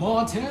South Dakota.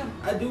 Montana?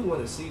 I do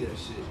want to see that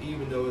shit,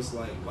 even though it's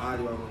like, why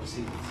do I want to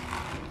see this?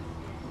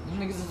 Them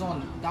niggas is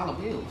on dollar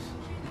bills.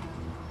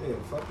 Yeah,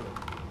 fuck them.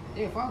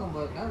 Yeah, fuck them,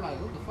 but they're like,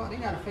 what the fuck? They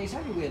got a face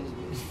everywhere in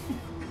this bitch.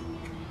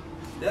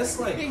 That's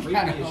like They creepy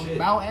got as a shit.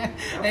 mountain.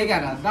 They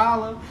got a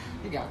dollar.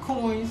 They got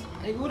coins.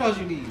 Hey, what else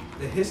you need?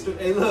 The history.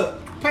 Hey, look.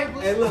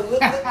 Papers. Hey, look.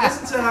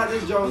 Listen to how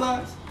this joke.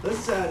 Bloods.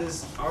 Listen to how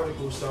this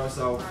article starts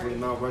off with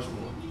Mount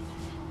Rushmore.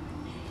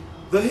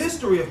 The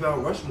history of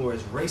Mount Rushmore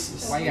is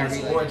racist Why you in gotta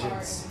its read that?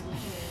 origins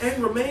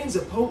and remains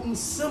a potent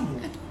symbol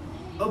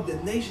of the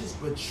nation's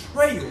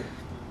betrayal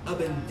of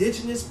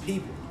indigenous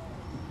people.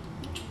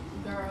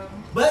 Girl.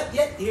 But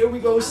yet here we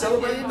go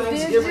celebrating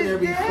Thanksgiving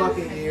every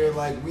fucking year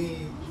like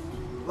we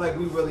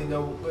really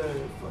know.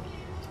 Fuck.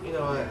 You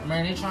know what?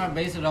 Man, they trying to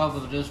base it off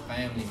of just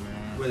family,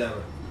 man.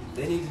 Whatever.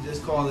 They need to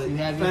just call it You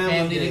have your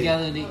family Day.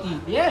 together to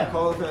eat. Yeah.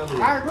 Call it Family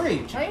Day. I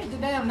agree. Change the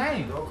damn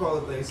name. Don't call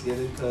it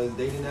Thanksgiving because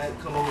they did not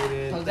come over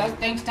there. Because that's They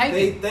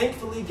Thanksgiving.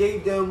 thankfully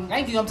gave them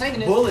Thank you, I'm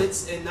taking this.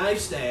 bullets and knife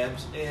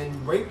stabs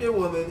and raped their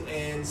women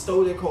and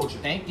stole their culture.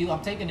 Thank you,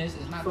 I'm taking this.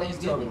 It's not What are you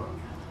talking Thanksgiving. about?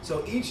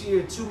 So each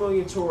year, 2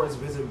 million tourists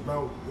visit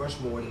Mount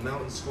Rushmore, the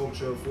mountain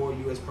sculpture of 4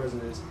 U.S.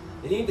 presidents.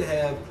 They need to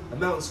have a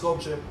mountain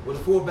sculpture with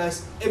the 4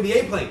 best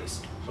NBA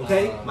players.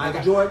 Okay,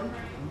 Michael Jordan.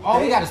 All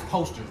okay? we got is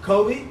posters.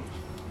 Kobe.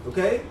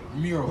 Okay,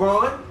 Mural.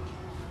 Braun,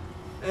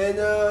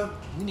 and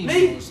We need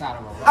me. a shot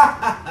of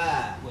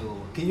a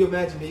Wait. Can you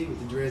imagine me with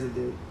the dreads and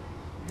dude?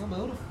 Yo, but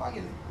who the fuck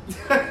is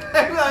it?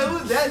 Like,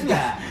 who's that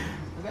guy?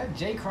 Is that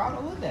Jay Crowder?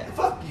 Who's that?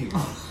 Fuck you.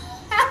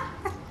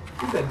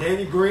 You got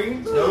Danny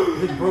Green? No,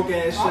 his broke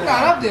ass shit. I'm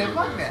not up there.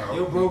 Fuck that.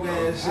 Your broke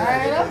ass shit.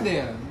 I ain't up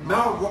there.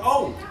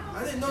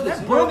 I didn't know this.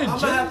 That You know, Brandon I'm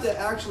gonna have Jones? to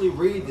actually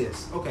read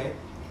this. Okay.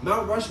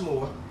 Mount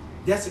Rushmore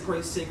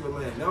desecrates sacred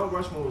land. Mount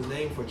Rushmore was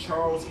named for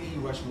Charles E.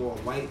 Rushmore,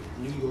 a white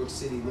New York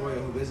City lawyer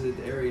who visited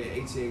the area in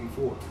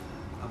 1884.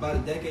 About a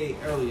decade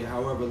earlier,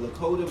 however,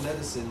 Lakota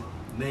medicine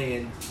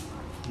man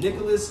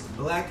Nicholas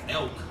Black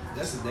Elk,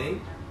 that's his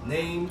name,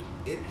 named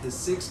it the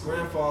 6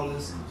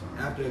 grandfathers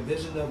after a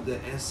vision of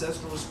the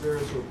ancestral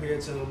spirits who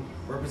appeared to him,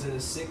 representing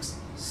 6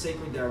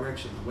 sacred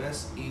directions: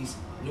 west, east,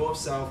 north,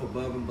 south,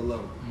 above, and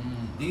below.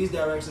 These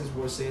directions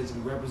were said to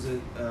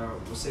represent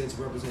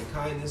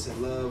kindness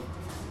and love,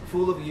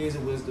 full of years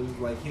of wisdom,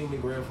 like human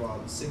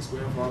grandfathers. 6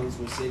 grandfathers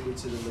were sacred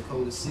to the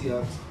Lakota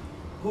Sioux,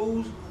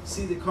 who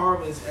see the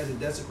carvings as a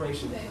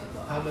desecration.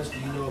 How much do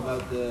you know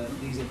about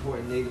these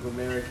important Native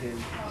American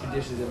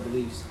traditions and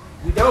beliefs?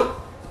 We don't.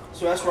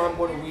 So that's why I'm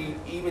going to read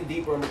even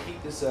deeper. I'm going to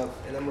keep this up,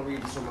 and I'm going to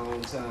read this on my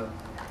own time.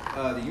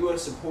 The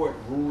U.S. support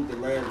ruled the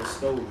land was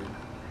stolen.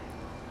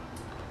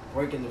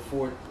 Breaking the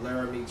Fort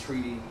Laramie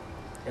Treaty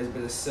has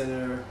been a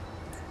center.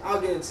 I'll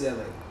get into that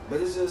later.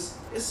 But it's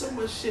so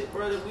much shit,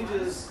 brother.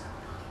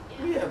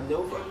 We have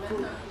no fucking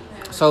clue.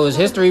 So is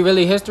history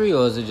really history,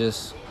 or is it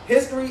just...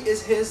 History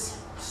is his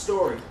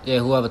story. Yeah,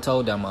 whoever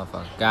told that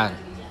motherfucker. Got it.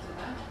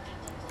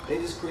 They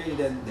just created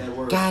that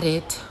word. Got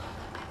it.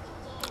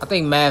 I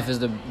think math is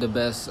the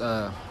best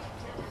And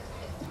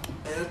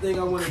I think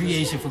I want to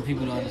creation for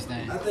people to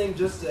understand. I think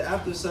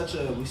after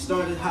we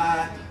started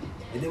high,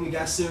 and then we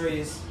got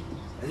serious,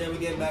 and then we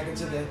get back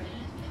into that.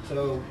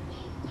 So,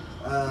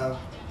 I'm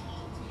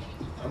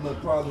gonna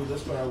probably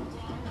just try.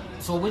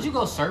 So would you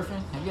go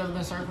surfing? Have you ever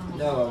been surfing before?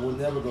 No, I would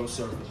never go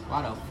surfing.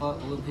 Why the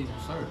fuck would people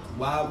surf?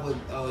 Why would?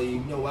 Oh, you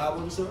know why I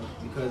wouldn't surf?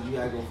 Because you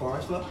gotta go far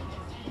as fuck,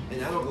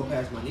 and I don't go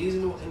past my knees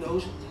in the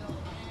ocean,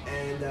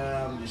 and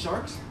the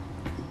sharks,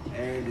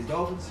 and the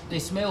dolphins. They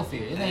smell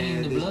fear. It ain't And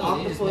even the there's blood.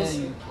 They just smell octopus.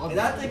 you. And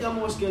I think I'm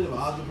more scared of an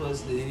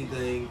octopus than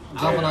anything.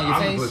 Jumping on your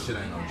Octopus face? shit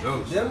ain't no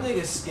joke. Them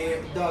niggas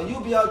scared. Dog, you'll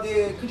be out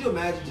there. Could you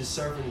imagine just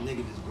surfing and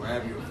nigga just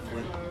grab your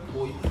foot,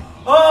 pull you?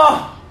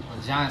 Oh!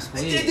 A giant And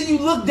squid. then you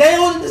look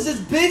down and there's this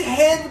big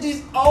head with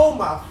these. Oh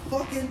my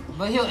fucking.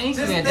 But he'll ink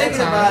you Just at that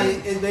thinking about time.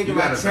 it is making You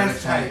my got a better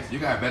chest tight. chance. You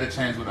got a better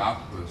chance with an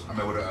octopus. I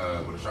mean, with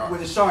a shark.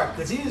 With a shark.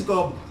 Because he just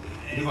go.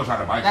 He gonna try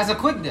to bite That's you. a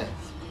quick death.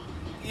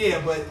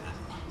 Yeah, but.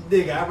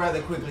 Nigga, I'd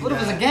rather quickly What if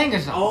die. it's a gang or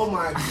something? Oh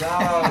my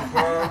god,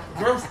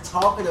 bro. Girls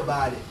talking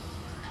about it.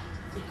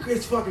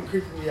 It's fucking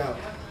creeping me out.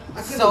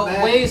 I couldn't So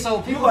imagine. wait, so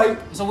You people. like,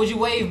 So would you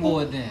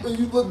waveboard then? when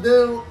you look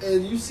down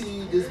and you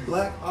see this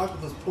black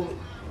octopus pulling.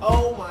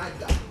 Oh my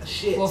god,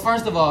 shit. Well,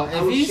 first of all, I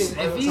if was he's shit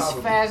right on if he's top of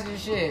him. fast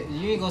as shit,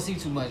 you ain't gonna see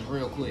too much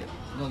real quick.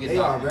 You gonna get They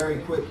are dark. very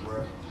quick,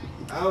 bro.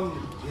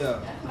 Yeah.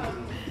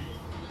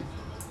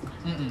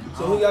 So Mm-mm.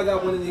 who y'all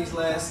got winning these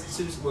last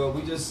 2? Well,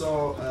 we just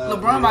saw.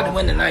 LeBron about to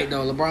win tonight,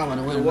 though. LeBron about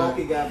to win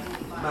Milwaukee tonight.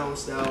 got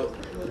bounced out.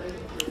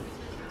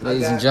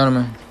 Ladies and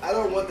gentlemen, I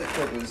don't want the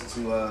Clippers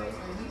to.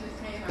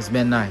 it's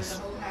been nice.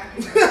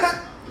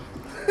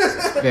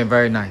 It's been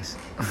very nice.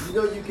 You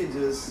know, you can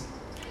just.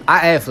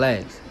 I add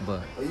flags,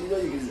 but You know,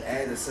 you can just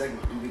add a second.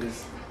 You can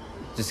just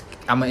Just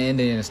I'm gonna end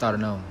it and start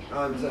another one.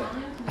 I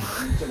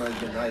understand. Somebody's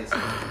been nice.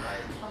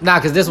 Nah,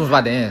 cause this one's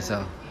about to end,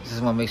 so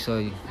just wanna make sure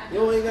you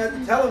You ain't got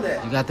to tell them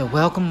that. you got the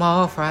welcome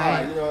off All right,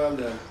 right. you know what I'm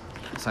doing.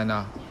 It's like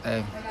no,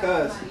 hey,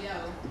 Cuz.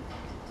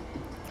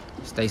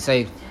 stay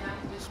safe,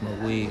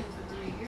 smoke weed.